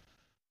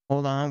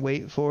 hold on,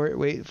 wait for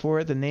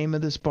it. The name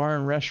of this bar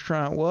and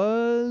restaurant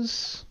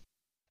was...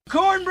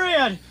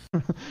 Cornbread!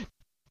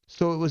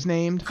 So it was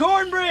named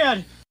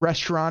Cornbread.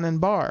 Restaurant and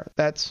Bar.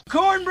 That's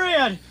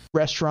Cornbread.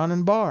 Restaurant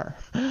and Bar.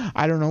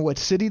 I don't know what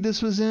city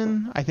this was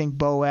in. I think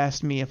Bo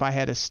asked me if I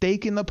had a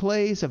stake in the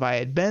place, if I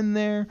had been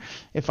there,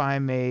 if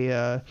I'm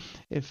the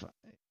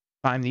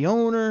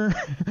owner.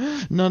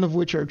 None of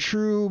which are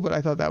true, but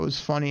I thought that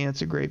was funny.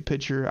 It's a great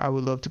picture. I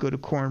would love to go to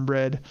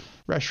Cornbread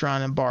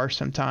Restaurant and Bar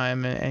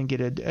sometime and get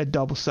a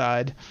double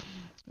side,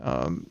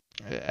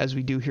 as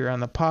we do here on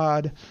the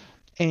pod.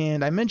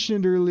 And I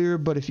mentioned it earlier,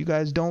 but if you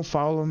guys don't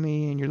follow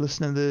me and you're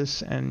listening to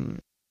this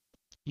and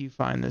you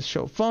find this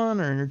show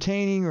fun or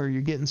entertaining, or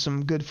you're getting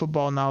some good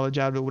football knowledge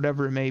out of it,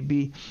 whatever it may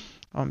be,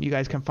 you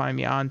guys can find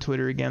me on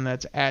Twitter. Again,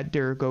 that's at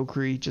Derek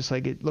Oakrey, just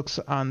like it looks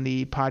on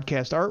the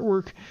podcast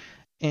artwork.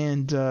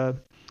 And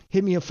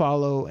hit me a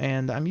follow.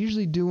 And I'm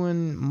usually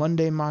doing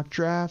Monday mock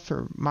draft,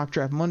 or mock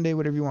draft Monday,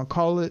 whatever you want to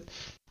call it.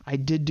 I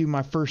did do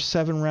my first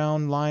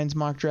 7-round Lions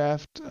mock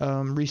draft.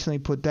 Recently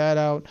put that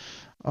out.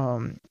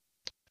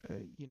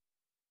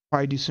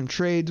 Probably do some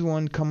trades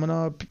one coming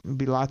up. There'll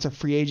be lots of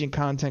free agent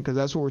content, because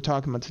that's what we're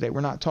talking about today.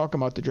 We're not talking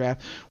about the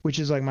draft, which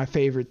is like my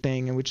favorite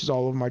thing and which is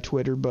all over my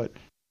Twitter, but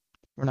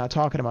we're not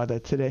talking about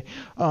that today.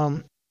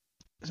 So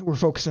we're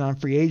focusing on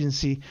free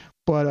agency,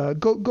 but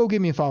go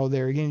give me a follow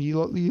there. Again, you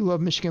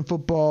love Michigan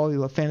football, you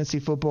love fantasy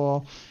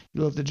football,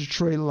 you love the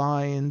Detroit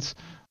Lions,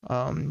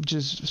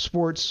 just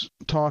sports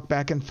talk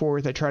back and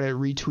forth. I try to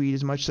retweet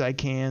as much as I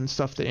can,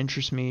 stuff that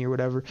interests me or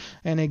whatever.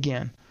 And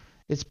again,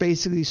 it's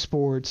basically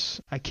sports.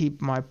 I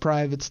keep my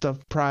private stuff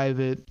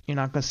private. You're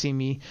not going to see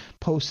me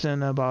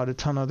posting about a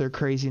ton of other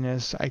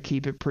craziness. I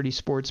keep it pretty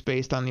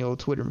sports-based on the old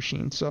Twitter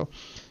machine. So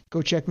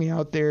go check me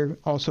out there.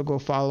 Also go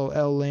follow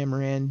L.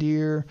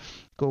 Lamorandier.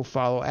 Go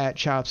follow at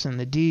Chops and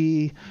the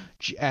D,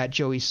 at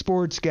Joey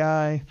Sports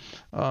Guy.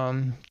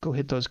 Go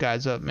hit those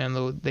guys up,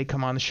 man. They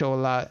come on the show a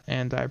lot,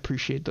 and I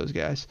appreciate those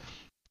guys.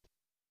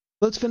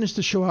 Let's finish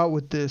the show out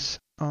with this.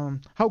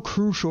 How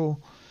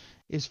crucial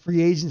is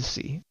free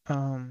agency?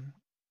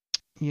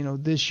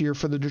 This year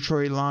for the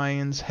Detroit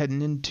Lions,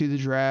 heading into the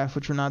draft,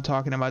 which we're not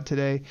talking about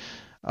today,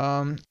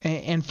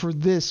 and for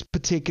this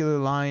particular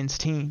Lions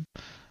team.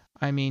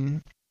 I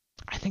mean,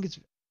 I think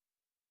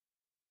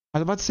I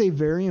was about to say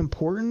very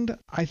important.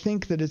 I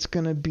think that it's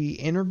going to be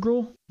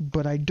integral,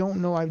 but I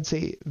don't know I would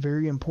say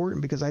very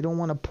important, because I don't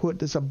want to put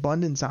this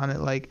abundance on it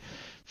like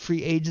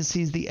free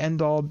agency is the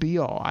end-all,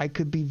 be-all. I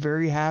could be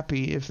very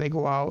happy if they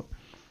go out,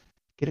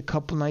 get a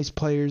couple nice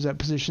players at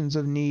positions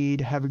of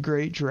need, have a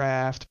great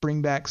draft,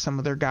 bring back some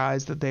of their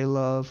guys that they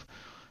love,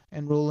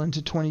 and roll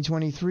into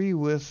 2023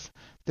 with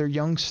their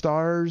young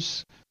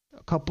stars,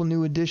 a couple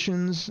new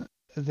additions,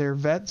 their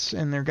vets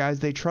and their guys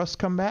they trust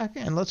come back,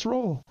 and let's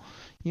roll.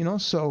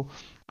 So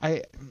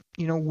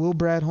will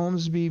Brad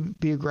Holmes be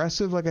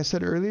aggressive like I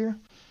said earlier?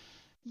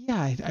 Yeah,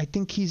 I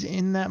think he's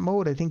in that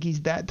mode. I think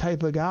he's that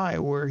type of guy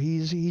where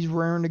he's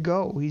raring to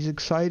go. He's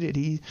excited.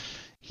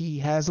 He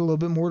has a little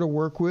bit more to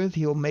work with.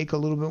 He'll make a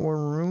little bit more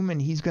room,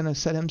 and he's going to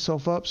set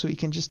himself up so he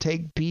can just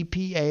take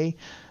BPA,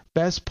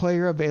 best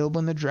player available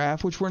in the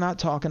draft, which we're not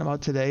talking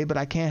about today, but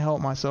I can't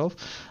help myself.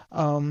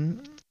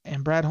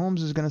 And Brad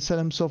Holmes is going to set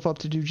himself up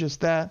to do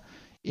just that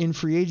in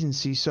free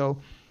agency. So,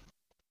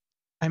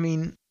 I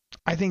mean,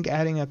 I think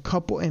adding a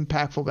couple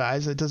impactful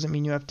guys, that doesn't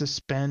mean you have to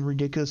spend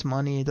ridiculous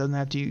money. It doesn't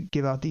have to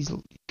give out these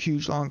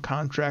huge long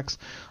contracts.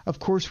 Of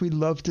course, we'd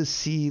love to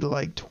see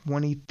like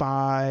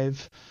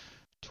 25,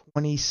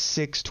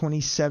 26,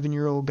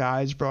 27-year-old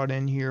guys brought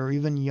in here, or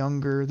even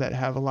younger that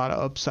have a lot of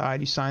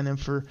upside. You sign them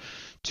for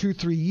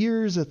 2-3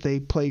 years. If they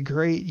play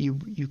great,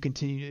 you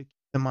continue to keep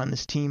them on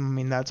this team. I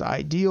mean, that's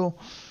ideal.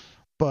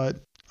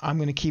 But I'm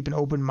going to keep an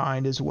open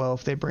mind as well.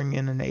 If they bring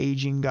in an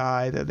aging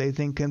guy that they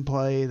think can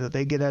play, that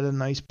they get at a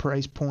nice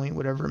price point,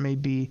 whatever it may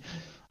be,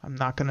 I'm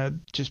not going to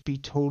just be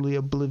totally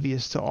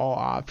oblivious to all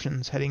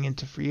options heading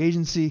into free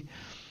agency.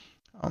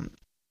 A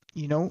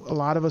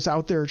lot of us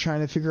out there are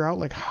trying to figure out,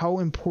 like, how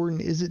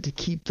important is it to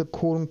keep the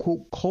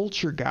quote-unquote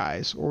culture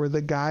guys, or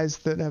the guys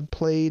that have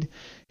played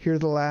here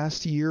the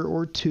last year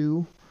or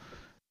two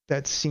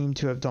that seem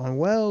to have done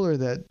well, or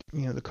that,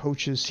 the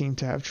coaches seem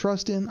to have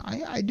trust in.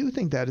 I do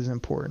think that is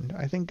important.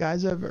 I think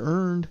guys have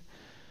earned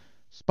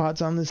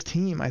spots on this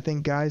team. I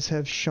think guys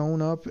have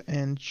shown up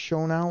and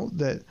shown out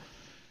that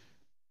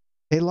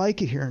they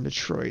like it here in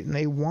Detroit, and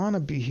they want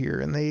to be here,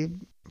 and they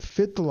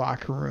fit the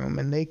locker room,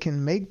 and they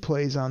can make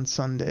plays on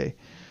Sunday.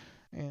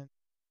 And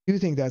I do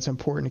think that's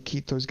important to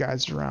keep those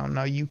guys around.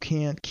 Now, you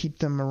can't keep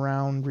them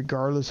around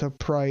regardless of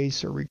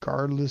price, or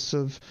regardless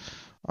of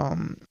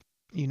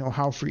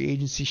how free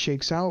agency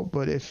shakes out.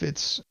 But if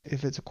it's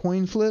a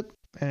coin flip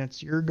and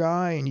it's your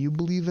guy and you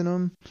believe in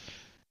him,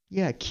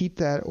 yeah, keep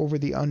that over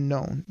the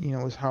unknown,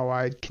 is how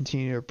I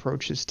continue to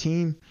approach this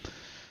team.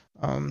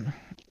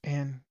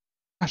 And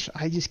gosh,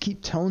 I just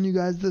keep telling you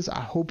guys this.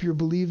 I hope you're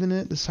believing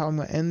it. This is how I'm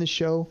going to end the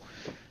show.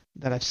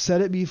 That I've said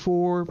it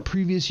before,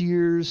 previous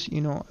years,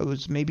 it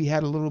was maybe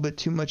had a little bit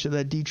too much of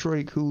that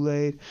Detroit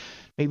Kool-Aid.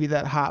 Maybe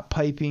that hot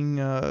piping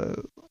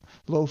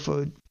loaf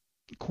of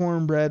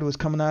cornbread was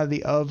coming out of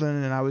the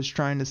oven, and I was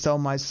trying to sell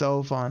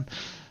myself on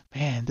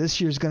man, this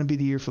year's going to be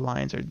the year for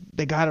Lions.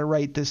 They got it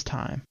right this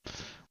time.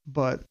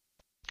 But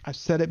I've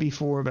said it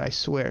before, but I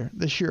swear,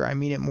 this year I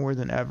mean it more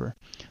than ever.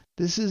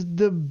 This is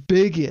the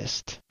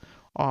biggest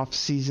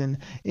offseason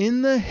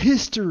in the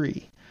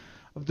history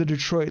of the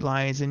Detroit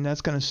Lions, and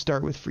that's going to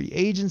start with free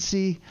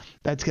agency.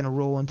 That's going to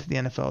roll into the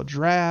NFL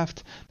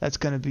draft. That's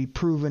going to be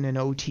proven in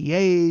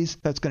OTAs.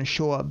 That's going to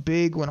show up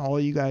big when all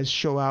you guys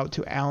show out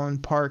to Allen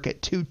Park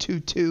at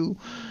 222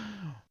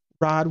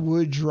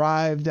 Rodwood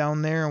Drive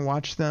down there and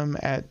watch them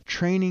at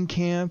training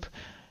camp.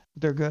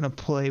 They're going to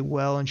play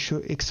well and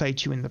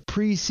excite you in the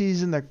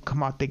preseason. They're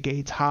come out the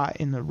gates hot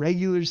in the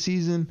regular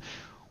season.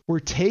 We're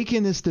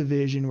taking this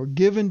division. We're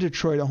giving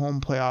Detroit a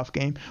home playoff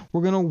game.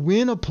 We're going to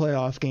win a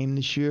playoff game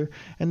this year,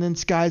 and then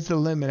sky's the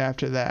limit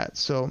after that.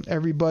 So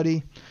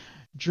everybody,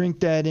 drink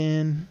that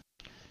in.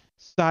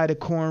 Side of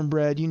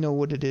cornbread, you know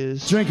what it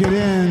is. Drink it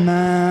in,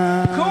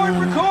 man. Corn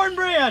for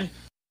cornbread.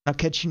 I'll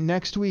catch you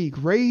next week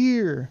right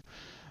here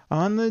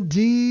on the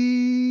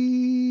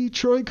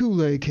Detroit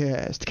Kool-Aid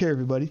Cast. Take care,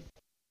 everybody.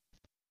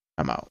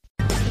 I'm out.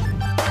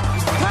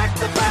 Pack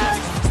the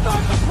bags,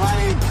 start the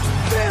plane.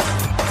 This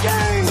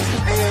game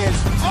is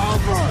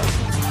over.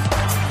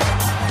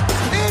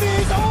 It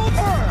is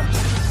over.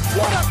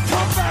 What a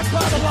comeback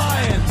by the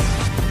Lions.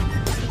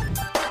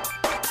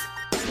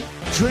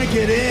 Drink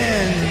it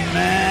in.